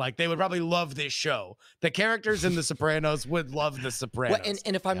forever. Like, they would probably love this show. The characters in The Sopranos would love The Sopranos. Well,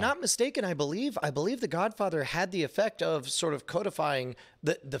 and if I'm not mistaken, I believe The Godfather had the effect of sort of codifying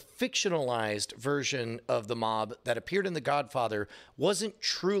the fictionalized version of the mob that appeared in The Godfather wasn't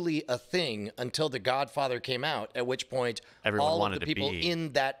truly a thing until The Godfather came out, at which point all of the people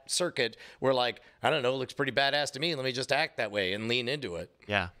in that circuit were like, I don't know, it looks pretty badass to me. Let me just act that way and lean into it.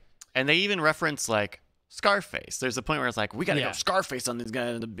 Yeah. And they even reference, like, Scarface. There's a point where it's like, we got to go Scarface on these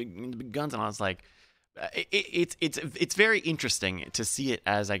guys, the big guns, and I was like, it's very interesting to see it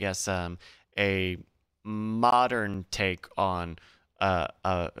as, I guess, a modern take on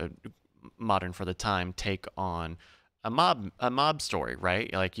modern for the time take on a mob story,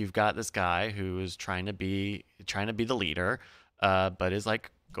 right? Like, you've got this guy who is trying to be the leader, but is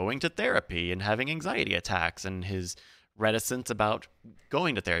like going to therapy and having anxiety attacks, and his reticence about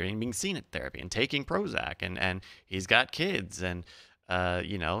going to therapy and being seen at therapy and taking Prozac, and he's got kids, and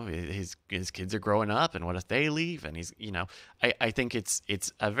his kids are growing up, and what if they leave? And he's I think it's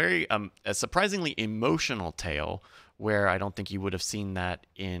a very a surprisingly emotional tale where I don't think you would have seen that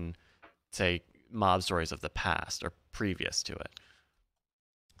in, say, mob stories of the past or previous to it.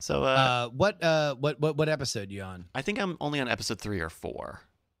 So what episode you on? I think I'm only on episode 3 or 4.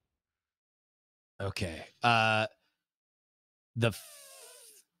 Okay. The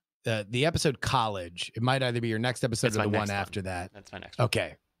episode College, it might either be your next episode or the one after that. That's my next one.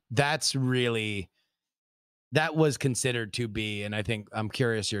 Okay. That was considered to be, and I think, I'm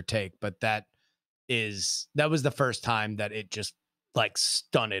curious your take, but that was the first time that it just like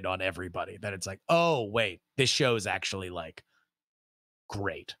stunned on everybody, that it's like, oh wait, this show is actually like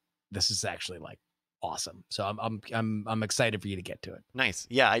great. This is actually like awesome. So I'm excited for you to get to it. Nice.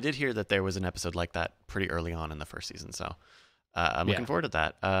 Yeah, I did hear that there was an episode like that pretty early on in the first season, so I'm looking forward to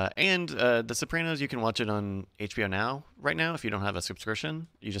that. And The Sopranos, you can watch it on HBO Now right now if you don't have a subscription.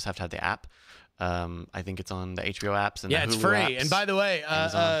 You just have to have the app. I think it's on the HBO apps and the Hulu it's free. apps. And by the way,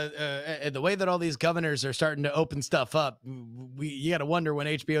 the way that all these governors are starting to open stuff up, you got to wonder when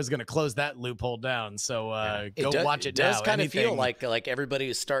HBO is going to close that loophole down. So watch it now. It does kind of feel like everybody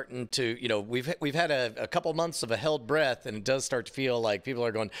is starting to, we've had a couple months of a held breath, and it does start to feel like people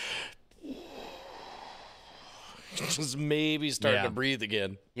are going, just maybe starting to breathe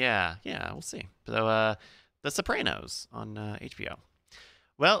again. Yeah, we'll see. So The Sopranos on HBO.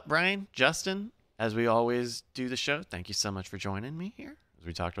 Well, Brian, Justin, as we always do the show, thank you so much for joining me here as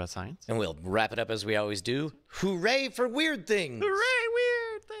we talked about science. And we'll wrap it up as we always do. Hooray for weird things! Hooray,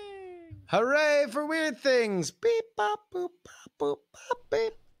 weird things! Hooray for weird things! Beep, bop, boop, bop, boop, bop,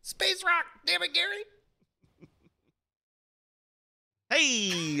 beep. Space rock, damn it, Gary!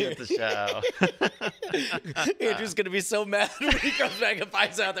 Hey, that's the show. Andrew's going to be so mad when he comes back and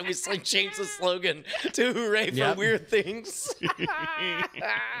finds out that we changed the slogan to Hooray for Weird Things. That's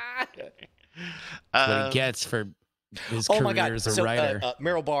what he gets for his Oh career my God! as a So writer.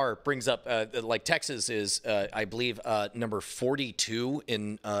 Merrill Barr brings up like Texas is, I believe, number 42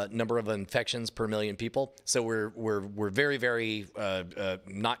 in number of infections per million people. So we're very very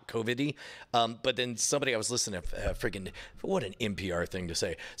not COVID-y. But then somebody I was listening to freaking what an NPR thing to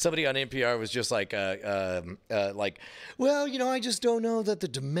say. Somebody on NPR was just like well, I just don't know that the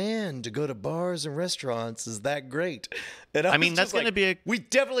demand to go to bars and restaurants is that great. And I mean, was that's just going to like, be a we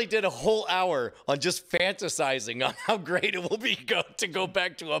definitely did a whole hour on just fantasizing on how great it will be to go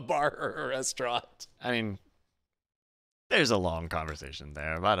back to a bar or a restaurant. I mean, there's a long conversation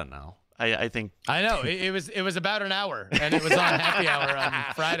there. But I don't know. I think I know it was about an hour, and it was on Happy Hour on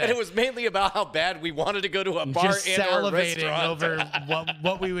Friday. And it was mainly about how bad we wanted to go to a bar just and or a salivating restaurant. over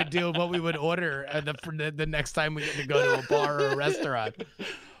what we would do, what we would order the next time we get to go to a bar or a restaurant.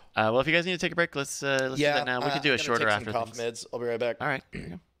 well, if you guys need to take a break, let's do that now. We could do a shorter take after some cough things. meds. I'll be right back. All right. Here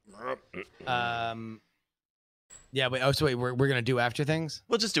you go. Yeah. Wait. Oh, so wait. We're gonna do after things.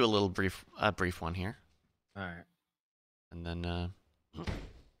 We'll just do a little brief one here, All right. and then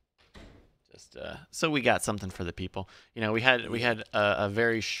just so we got something for the people. We had a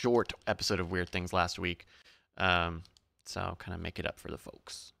very short episode of Weird Things last week, so kind of make it up for the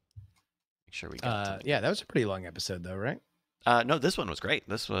folks. Make sure we got. Yeah, that was a pretty long episode, though, right? No, this one was great.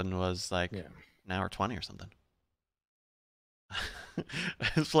 This one was like an hour 20 or something.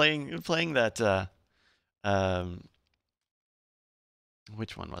 playing that.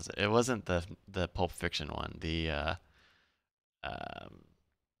 Which one was it? It wasn't the Pulp Fiction one. The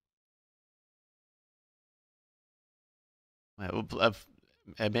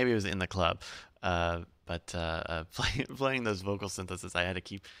maybe it was In the Club. But playing those vocal synthesis, I had to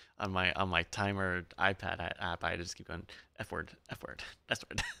keep on my timer iPad app. I had to just keep going F word, S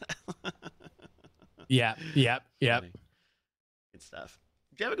word. Yep. Good stuff.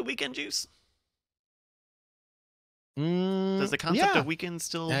 Do you have a good weekend, Juice? Does the concept of weekend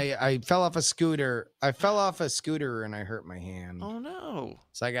still? I fell off a scooter. And I hurt my hand. Oh no!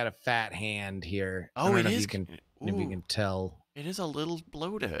 So I got a fat hand here. Oh, I don't know it is. If you can tell. It is a little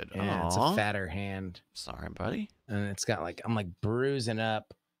bloated. Yeah, it's a fatter hand. Sorry, buddy. And it's got I'm bruising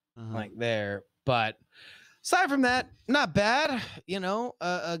up like there. But aside from that, not bad.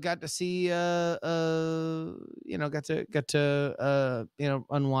 Got to see got to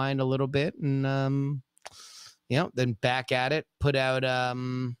unwind a little bit and then back at it. Put out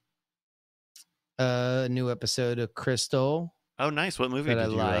a new episode of Crystal. Oh, nice. What movie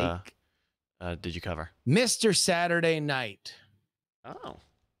did you cover? Mr. Saturday Night. Oh.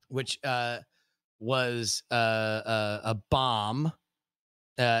 Which was a bomb.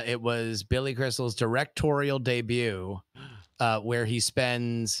 It was Billy Crystal's directorial debut, where he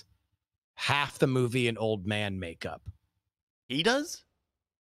spends half the movie in old man makeup. He does?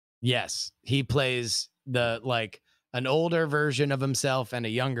 Yes. He plays an older version of himself and a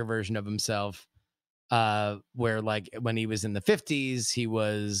younger version of himself, where when he was in the 50s, he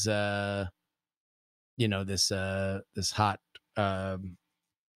was this hot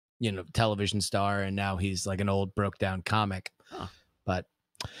television star, and now he's like an old broke down comic. Huh. But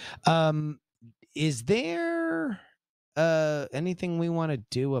is there anything we want to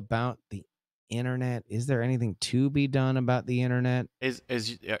do about the internet? Is there anything to be done about the internet?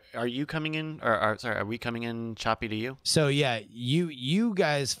 Are you coming in are we coming in choppy to you? So yeah, you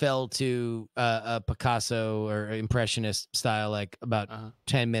guys fell to a Picasso or impressionist style about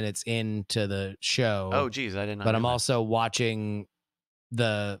 10 minutes into the show. Oh geez, I didn't know. But I'm also watching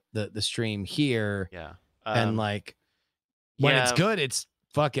the stream here. Yeah. And when it's good, it's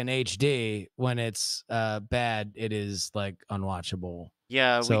fucking HD. When it's bad, it is unwatchable.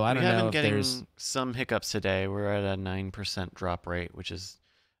 Yeah, so I don't we have know been if getting there's some hiccups today. We're at a 9% drop rate, which is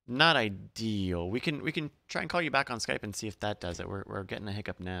not ideal. We can try and call you back on Skype and see if that does it. We're getting a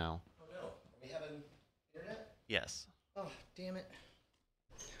hiccup now. Oh no, we have an internet? Yes. Oh damn it.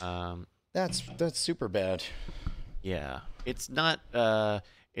 That's super bad. Yeah, it's not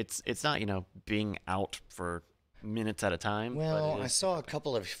being out for minutes at a time. Well, I saw a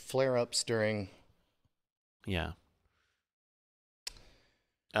couple of flare-ups during. Yeah.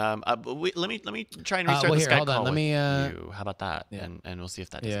 Let me try and restart the Skype hold on. call Let me. you. How about that? Yeah. And we'll see if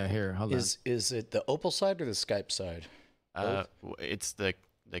that. Yeah, here. Hold on. Is it the Opal side or the Skype side? It's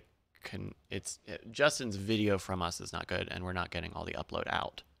Justin's video from us is not good, and we're not getting all the upload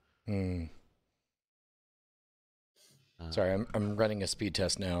out. Sorry, I'm running a speed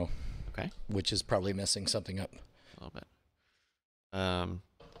test now. Okay. Which is probably messing something up. A little bit.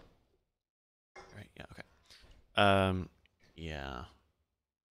 Right. Yeah. Okay. Yeah.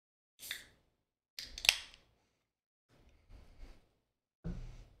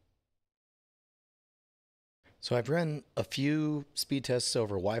 So I've run a few speed tests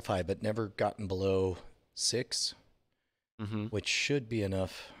over Wi-Fi, but never gotten below 6, which should be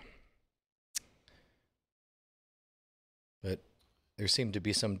enough. But there seemed to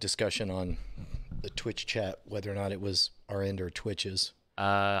be some discussion on the Twitch chat whether or not it was our end or Twitch's.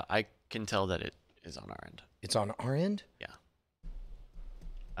 I can tell that it is on our end. It's on our end? Yeah.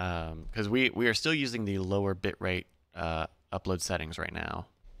 Because we are still using the lower bitrate upload settings right now,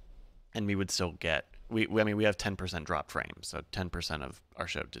 and we would still get we have 10% drop frames, so 10% of our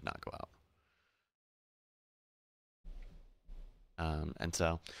show did not go out. And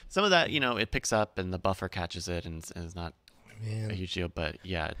so some of that, it picks up and the buffer catches it, and it's not a huge deal. But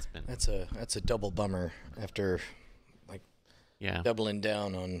yeah, it's been that's a double bummer after doubling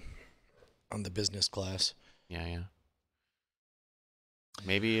down on the business class. Yeah.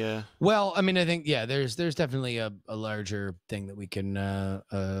 Maybe. Well, I mean, I think there's definitely a larger thing that we can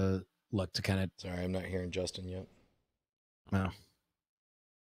look to kind of. Sorry, I'm not hearing Justin yet. No.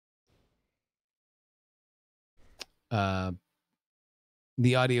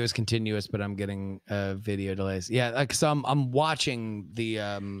 The audio is continuous, but I'm getting video delays. Yeah, like so I'm watching the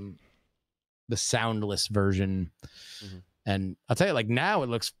soundless version, and I'll tell you, like now it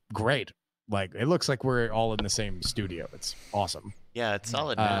looks great. Like it looks like we're all in the same studio. It's awesome. Yeah, it's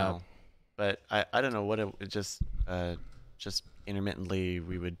solid now, but I don't know what it just intermittently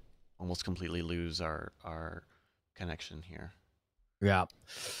we would almost completely lose our connection here. Yeah.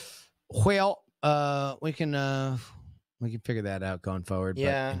 Well, we can figure that out going forward.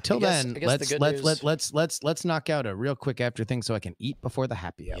 Yeah. But until then, let's knock out a real quick after thing so I can eat before the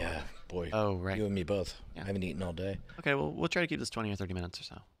happy hour. Yeah, boy. Oh, right. You and me both. Yeah. I haven't eaten all day. Okay, well, we'll try to keep this 20 or 30 minutes or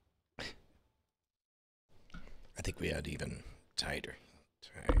so. I think we had even tighter.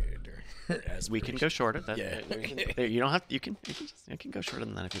 As we can go shorter. You don't have. You can go shorter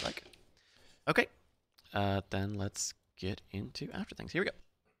than that if you like. Okay. Then let's get into after things. Here we go.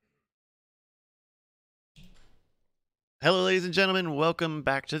 Hello, ladies and gentlemen. Welcome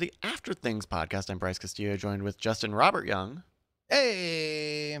back to the After Things podcast. I'm Bryce Castillo, joined with Justin Robert Young.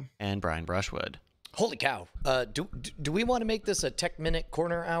 Hey. And Brian Brushwood. Holy cow. Do we want to make this a Tech Minute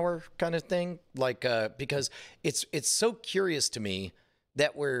Corner Hour kind of thing? Like, because it's so curious to me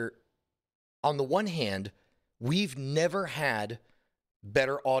that we're, on the one hand, we've never had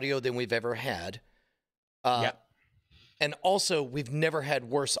better audio than we've ever had. And also, we've never had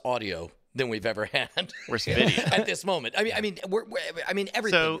worse audio than we've ever had. Worse video. At this moment. I mean,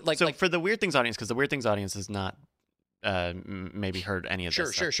 everything. So for the Weird Things audience, because the Weird Things audience has not maybe heard any of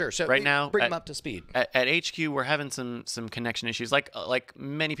this. Sure. So right now, bring them up to speed. At HQ, we're having some connection issues, like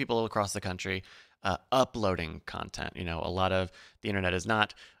many people across the country, uploading content. A lot of the internet is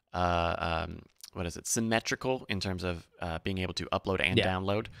not symmetrical in terms of being able to upload and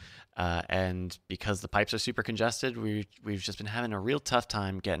download. And because the pipes are super congested, we've just been having a real tough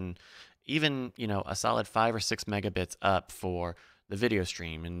time getting even a solid 5 or 6 megabits up for the video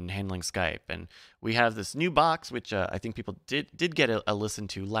stream and handling Skype. And we have this new box, which I think people did get a listen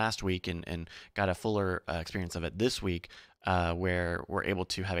to last week and got a fuller experience of it this week, where we're able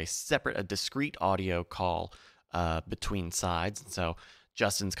to have a discrete audio call between sides. And so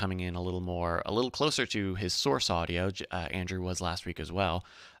Justin's coming in a little closer to his source audio. Andrew was last week as well.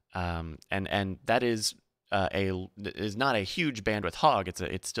 And that is not a huge bandwidth hog.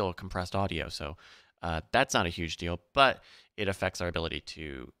 It's still a compressed audio. So that's not a huge deal, but it affects our ability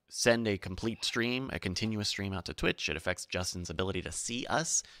to send a complete stream, a continuous stream out to Twitch. It affects Justin's ability to see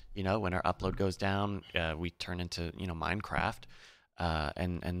us. When our upload goes down, we turn into Minecraft.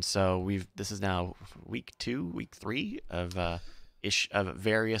 And so this is now week 3 of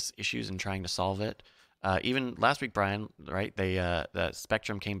various issues and trying to solve it. Even last week, Brian, right? The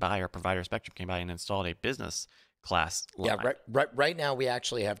Spectrum came by, our provider Spectrum came by and installed a business class line. Yeah, right now we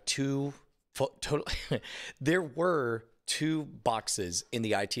actually have two total. There were 2 boxes in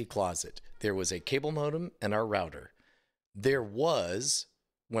the IT closet. There was a cable modem and our router. There was,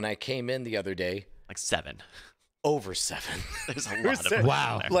 when I came in the other day, like 7. Over 7. There's a lot of them.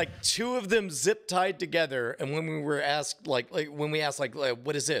 Wow. Like 2 of them zip tied together. And when we were asked, like when we asked,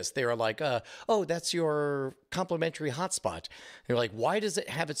 what is this? They were like, oh, that's your complimentary hotspot. They're like, why does it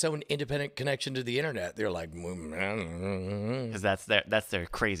have its own independent connection to the internet? They're like, because that's their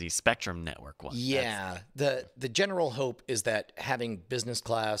crazy Spectrum network one. Yeah. The general hope is that having business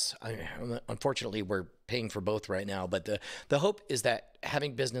class, unfortunately, we're paying for both right now, but the hope is that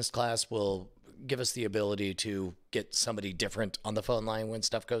having business class will give us the ability to get somebody different on the phone line when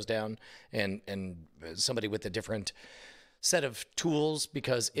stuff goes down, and somebody with a different set of tools,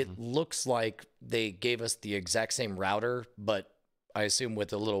 because it looks like they gave us the exact same router, but I assume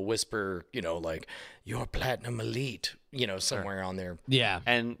with a little whisper, like you're platinum elite, somewhere on there. Yeah.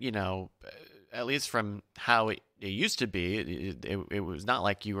 And, at least from how it used to be, it was not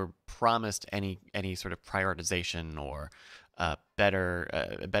like you were promised any sort of prioritization or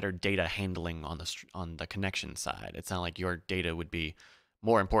better data handling on the connection side. It's not like your data would be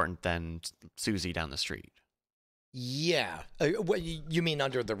more important than Susie down the street. Yeah. What you mean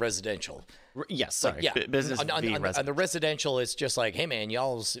under the residential? Yes, sorry. Yeah. Business on residential. the residential, it's just like, hey, man,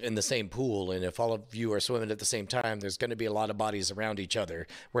 y'all's in the same pool, and if all of you are swimming at the same time, there's going to be a lot of bodies around each other.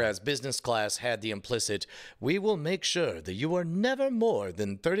 Whereas business class had the implicit, we will make sure that you are never more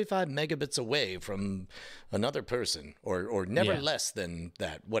than 35 megabits away from another person, or never less than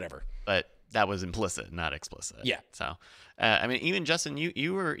that, whatever. But that was implicit, not explicit. Yeah. So, I mean, even Justin,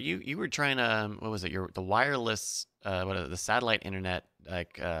 you were trying to what was it? The wireless, the satellite internet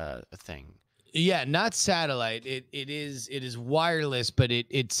thing. Yeah, not satellite. It is wireless, but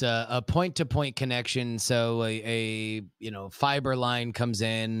it's a point-to-point connection. So a fiber line comes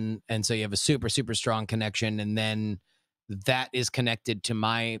in, and so you have a super strong connection, and then that is connected to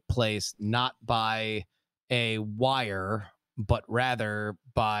my place not by a wire, but rather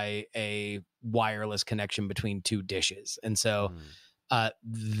by a wireless connection between two dishes. And so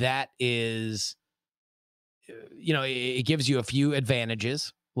that is, it gives you a few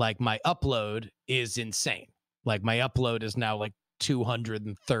advantages. Like my upload is insane. Like my upload is now like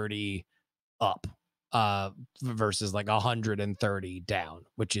 230 up versus like 130 down,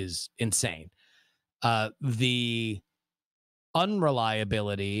 which is insane. The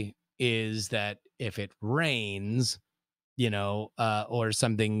unreliability is that if it rains, or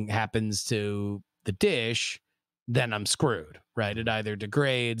something happens to the dish, then I'm screwed, right? It either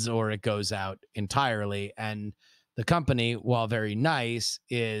degrades or it goes out entirely. And the company, while very nice,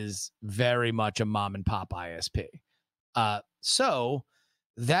 is very much a mom and pop ISP. So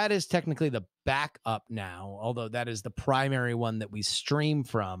that is technically the backup now, although that is the primary one that we stream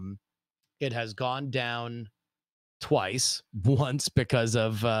from. It has gone down twice, once because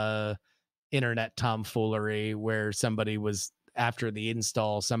of internet tomfoolery where somebody was, after the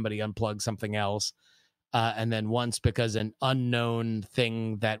install, somebody unplugged something else. And then once because an unknown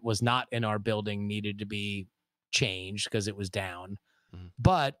thing that was not in our building needed to be changed because it was down. Mm-hmm.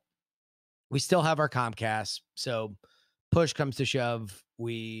 But we still have our Comcast. So push comes to shove,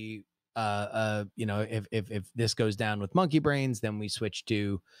 we, if this goes down with Monkey Brains, then we switch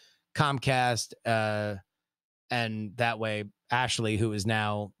to Comcast. And that way, Ashley, who is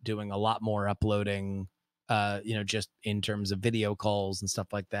now doing a lot more uploading, just in terms of video calls and stuff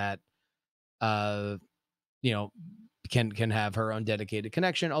like that, can have her own dedicated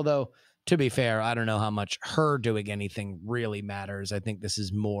connection. Although, to be fair, I don't know how much her doing anything really matters. I think this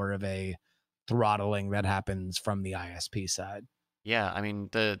is more of a throttling that happens from the ISP side. Yeah, I mean,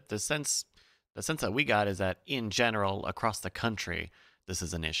 the sense that we got is that in general across the country, this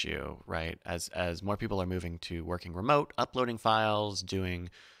is an issue, right? As more people are moving to working remote, uploading files, doing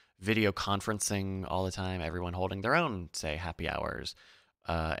video conferencing all the time, everyone holding their own, say, happy hours,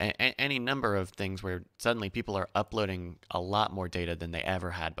 any number of things where suddenly people are uploading a lot more data than they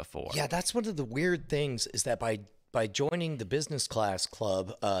ever had before. Yeah, that's one of the weird things is that by joining the business class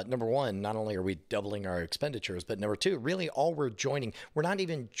club, number one, not only are we doubling our expenditures, but number two, really all we're joining, we're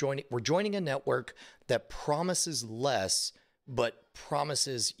joining a network that promises less, but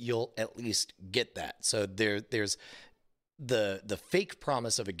promises you'll at least get that. So there's the fake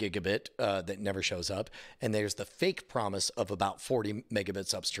promise of a gigabit that never shows up, and there's the fake promise of about 40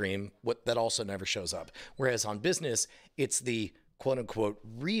 megabits upstream that also never shows up. Whereas on business, it's the quote-unquote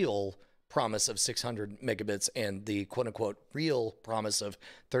real promise of 600 megabits and the quote-unquote real promise of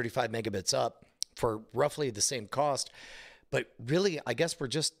 35 megabits up for roughly the same cost. But really, I guess we're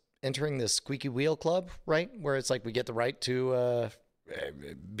just entering the squeaky wheel club, right? Where it's like we get the right to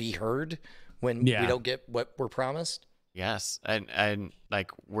be heard when we don't get what we're promised. Yes. And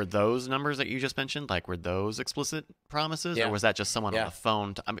like, were those numbers that you just mentioned, like, were those explicit promises, or was that just someone on the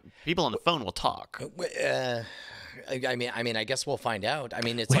phone? I mean, people on the phone will talk. I mean, I guess we'll find out. I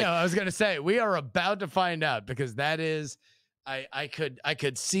mean, it's I was going to say, we are about to find out, because that is, I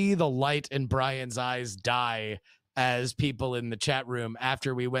could see the light in Brian's eyes die as people in the chat room,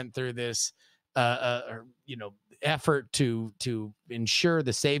 after we went through this, effort to ensure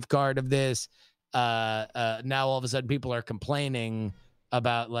the safeguard of this. Now all of a sudden people are complaining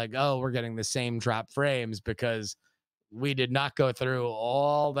about, like, oh, we're getting the same drop frames because we did not go through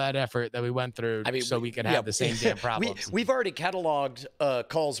all that effort that we went through, so we could have the same damn problems. We've already cataloged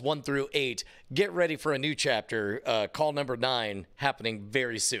calls 1 through 8. Get ready for a new chapter. Call number 9 happening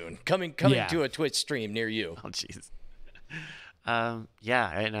very soon. Coming to a Twitch stream near you. Oh, jeez. Yeah,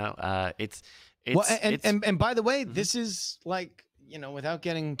 I know. It's Well, it's and by the way, this is like, without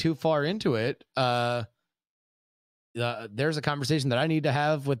getting too far into it, there's a conversation that I need to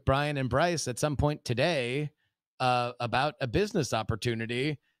have with Brian and Bryce at some point today about a business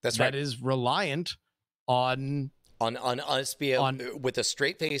opportunity that is reliant on us with a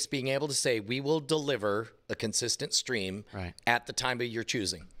straight face being able to say we will deliver a consistent stream at the time of your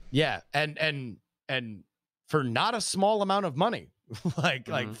choosing. Yeah, and for not a small amount of money.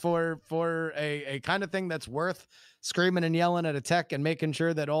 like for a kind of thing that's worth screaming and yelling at a tech and making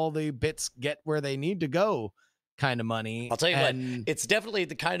sure that all the bits get where they need to go kind of money. I'll tell you what, it's definitely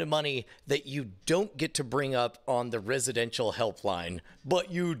the kind of money that you don't get to bring up on the residential helpline,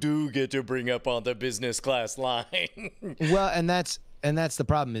 but you do get to bring up on the business class line. Well, and that's the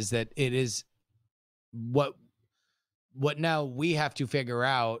problem, is that it is what now we have to figure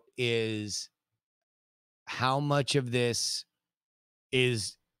out is how much of this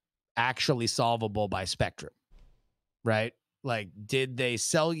is actually solvable by Spectrum, right? Like, did they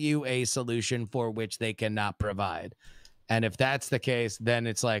sell you a solution for which they cannot provide? And if that's the case, then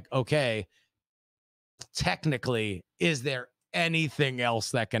it's like, okay, technically, is there anything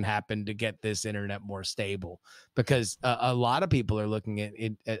else that can happen to get this internet more stable? Because a lot of people are looking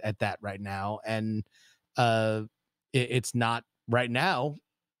at that right now, and it's not right now.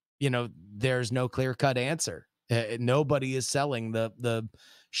 There's no clear-cut answer. Nobody is selling the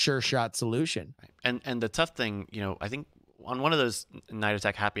sure shot solution. And the tough thing, I think on one of those Night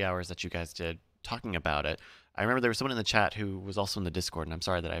Attack happy hours that you guys did talking about it, I remember there was someone in the chat who was also in the Discord, and I'm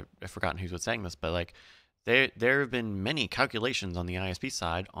sorry that I've forgotten who was saying this, but like there have been many calculations on the ISP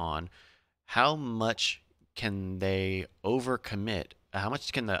side on how much can they overcommit, how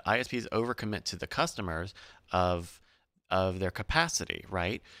much can the ISPs overcommit to the customers of their capacity,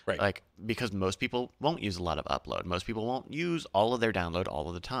 right? Like, because most people won't use a lot of upload. Most people won't use all of their download all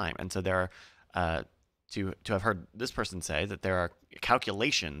of the time. And so there are, to have heard this person say that there are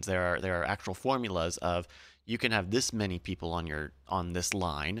calculations, there are actual formulas of you can have this many people on this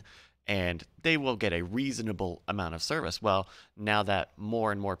line and they will get a reasonable amount of service. Well, now that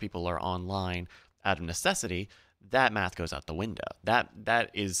more and more people are online out of necessity, that math goes out the window. That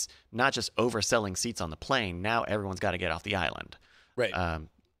is not just overselling seats on the plane. Now everyone's got to get off the island. Right.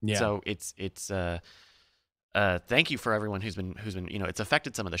 Yeah. So it's thank you for everyone who's been it's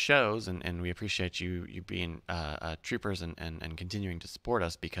affected some of the shows, and we appreciate you being troopers and continuing to support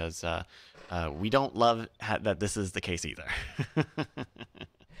us, because we don't love that this is the case either.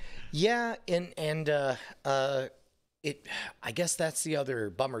 Yeah, and I guess that's the other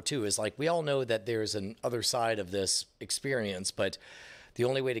bummer too, is like we all know that there's an other side of this experience, but the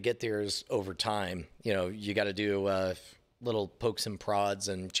only way to get there is over time. You got to do little pokes and prods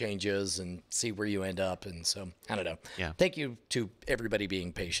and changes and see where you end up. And so, I don't know. Yeah. Thank you to everybody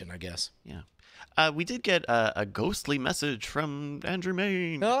being patient, I guess. Yeah. We did get a ghostly message from Andrew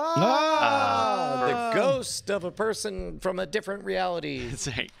Main. The ghost of a person from a different reality.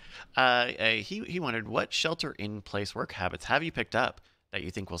 He wondered, what shelter-in-place work habits have you picked up that you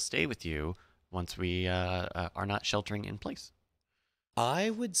think will stay with you once we are not sheltering in place?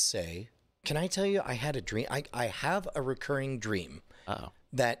 I would say, can I tell you, I had a dream. I have a recurring dream. Uh-oh.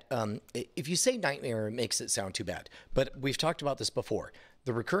 That if you say nightmare, it makes it sound too bad. But we've talked about this before.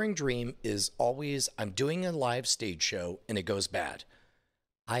 The recurring dream is always, I'm doing a live stage show and it goes bad.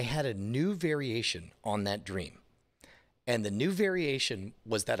 I had a new variation on that dream. And the new variation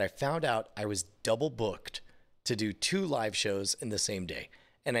was that I found out I was double booked to do 2 live shows in the same day.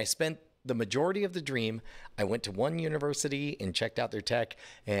 And I spent the majority of the dream, I went to one university and checked out their tech,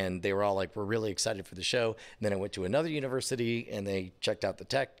 and they were all like, we're really excited for the show. And then I went to another university and they checked out the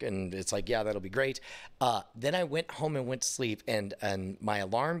tech, and it's like, yeah, that'll be great. Then I went home and went to sleep, and my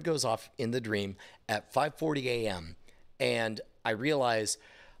alarm goes off in the dream at 5:40 a.m. And I realize,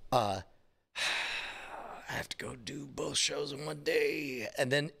 I have to go do both shows in one day.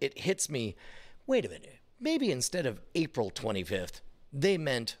 And then it hits me, wait a minute, maybe instead of April 25th, they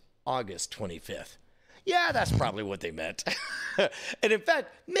meant August 25th. Yeah, that's probably what they meant. And in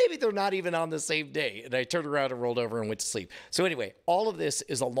fact, maybe they're not even on the same day. And I turned around and rolled over and went to sleep. So anyway, all of this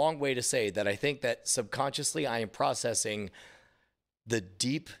is a long way to say that I think that subconsciously I am processing the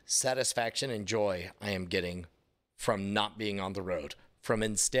deep satisfaction and joy I am getting from not being on the road, from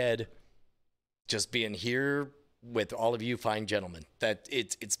instead just being here with all of you fine gentlemen. That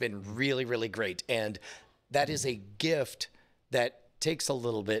it's been really, really great. And that is a gift that takes a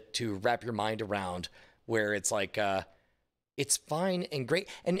little bit to wrap your mind around, where it's like, it's fine and great.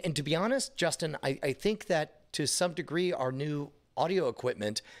 And to be honest, Justin, I think that to some degree our new audio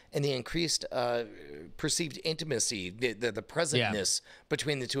equipment and the increased perceived intimacy, the presentness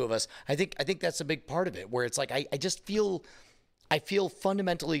between the two of us. I think that's a big part of it, where it's like I just feel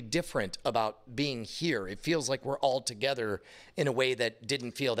fundamentally different about being here. It feels like we're all together in a way that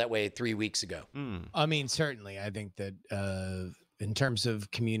didn't feel that way 3 weeks ago. I mean, certainly, I think that in terms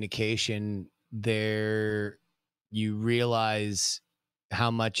of communication, you realize how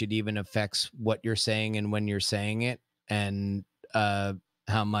much it even affects what you're saying and when you're saying it, and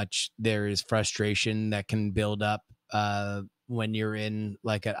how much there is frustration that can build up when you're in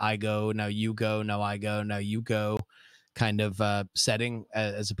like an I go, now you go, now I go, now you go kind of setting,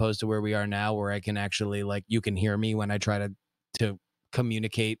 as opposed to where we are now, where I can actually, like, you can hear me when I try to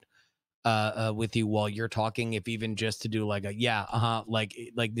communicate with you while you're talking, if even just to do like a like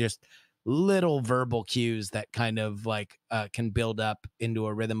there's little verbal cues that kind of like can build up into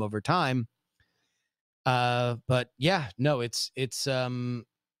a rhythm over time. But yeah, no, it's been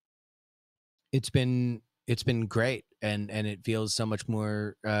great, and it feels so much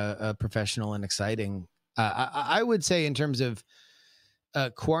more professional and exciting. I would say in terms of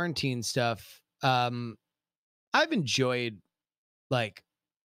quarantine stuff, I've enjoyed like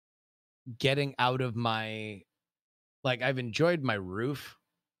getting out of my, like, I've enjoyed my roof.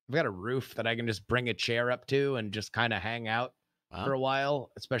 I've got a roof that I can just bring a chair up to and just kind of hang out for a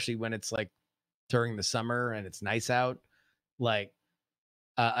while, especially when it's like during the summer and it's nice out. Like,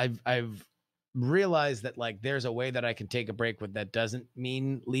 I've realized that like there's a way that I can take a break with that doesn't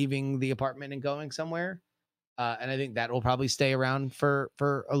mean leaving the apartment and going somewhere. And I think that will probably stay around for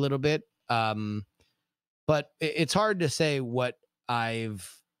a little bit. But it's hard to say what I'll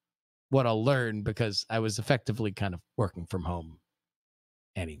learn, because I was effectively kind of working from home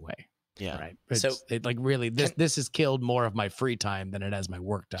anyway. Yeah. Right. So it like really this has killed more of my free time than it has my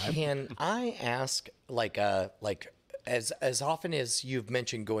work time. Can I ask, like as often as you've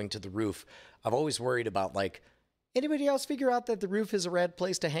mentioned going to the roof, I've always worried about, like, anybody else figure out that the roof is a rad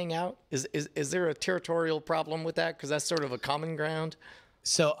place to hang out? Is there a territorial problem with that? Because that's sort of a common ground.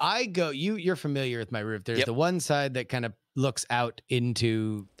 So I go, you're familiar with my roof. There's the one side that kind of looks out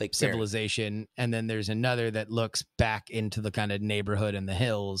into Lake civilization, and then there's another that looks back into the kind of neighborhood and the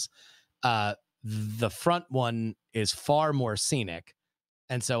hills. The front one is far more scenic,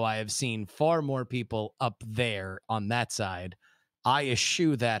 and so I have seen far more people up there on that side. I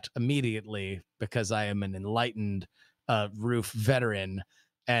eschew that immediately because I am an enlightened roof veteran,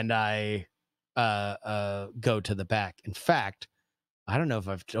 and I go to the back. In fact, I don't know if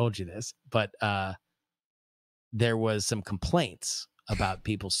I've told you this, but there was some complaints about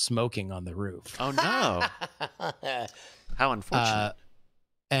people smoking on the roof. Oh, no. How unfortunate.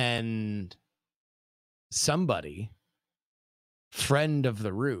 And somebody, friend of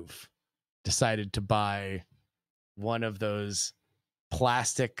the roof, decided to buy one of those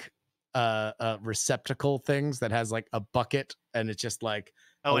plastic receptacle things that has like a bucket, and it's just like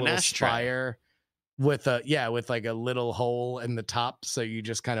a an little ashtray. spire with like a little hole in the top, so you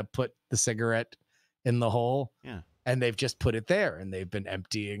just kind of put the cigarette in the hole. Yeah. And they've just put it there, and they've been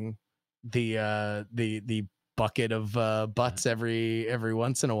emptying the bucket of butts every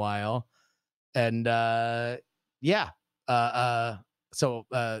once in a while. And so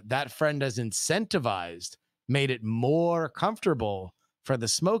that friend has incentivized, made it more comfortable for the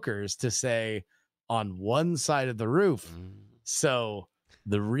smokers to say on one side of the roof. So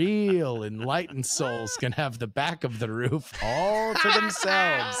the real enlightened souls can have the back of the roof all to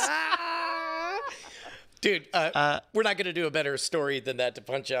themselves. Dude, we're not going to do a better story than that to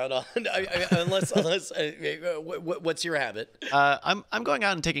punch out on, unless what's your habit? I'm going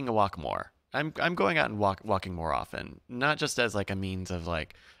out and taking a walk more. I'm going out and walking more often, not just as like a means of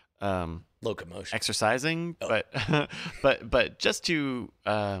like Locomotion, exercising, but just to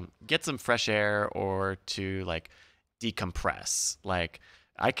get some fresh air, or to like decompress. Like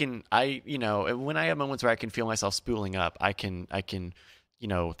when I have moments where I can feel myself spooling up, I can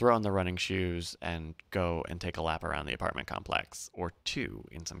throw on the running shoes and go and take a lap around the apartment complex, or two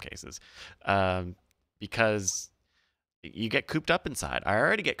in some cases, because you get cooped up inside. I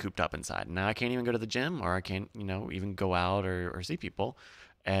already get cooped up inside. Now I can't even go to the gym, or I can't, even go out or see people.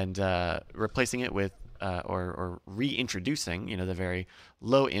 And replacing it with or reintroducing, the very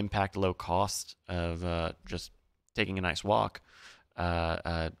low impact, low cost of just taking a nice walk.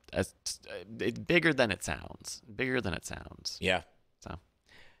 As bigger than it sounds. Yeah. So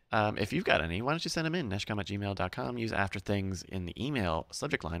if you've got any, why don't you send them in, neshcom@gmail.com. Use after things in the email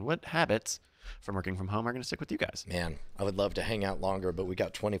subject line. What habits from working from home are going to stick with you guys. Man, I would love to hang out longer, but we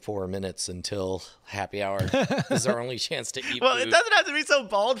got 24 minutes until happy hour. This is our only chance to eat Well, food. it doesn't have to be so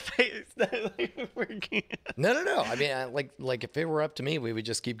bald-faced that like, working. No. I mean, like if it were up to me, we would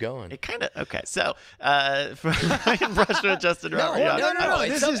just keep going. It kind of okay. So, for Ryan Brushwood, Justin Robert, no.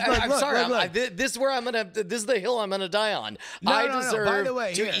 This is I'm sorry. This is where I'm gonna. This is the hill I'm gonna die on. I deserve By the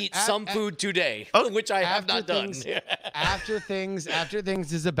way, to here, eat some food today, which I have not done. After things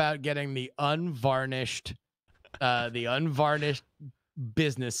is about getting the unvarnished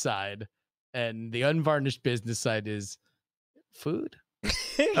business side, and the unvarnished business side is food.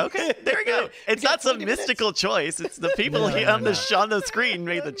 Okay, there we go. It's not some mystical choice. It's the people on the screen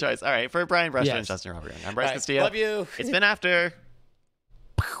made the choice. All right, for Brian Brushwood and Justin Robert, I'm Bryce Castillo. Love you. It's been after.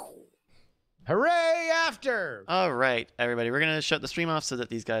 Hooray, after! All right, everybody, we're gonna shut the stream off so that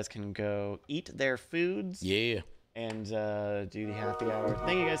these guys can go eat their foods. Yeah. And do the happy hour.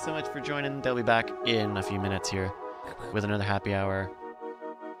 Thank you guys so much for joining. They'll be back in a few minutes here with another happy hour.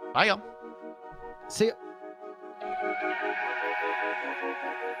 Bye, y'all. See ya.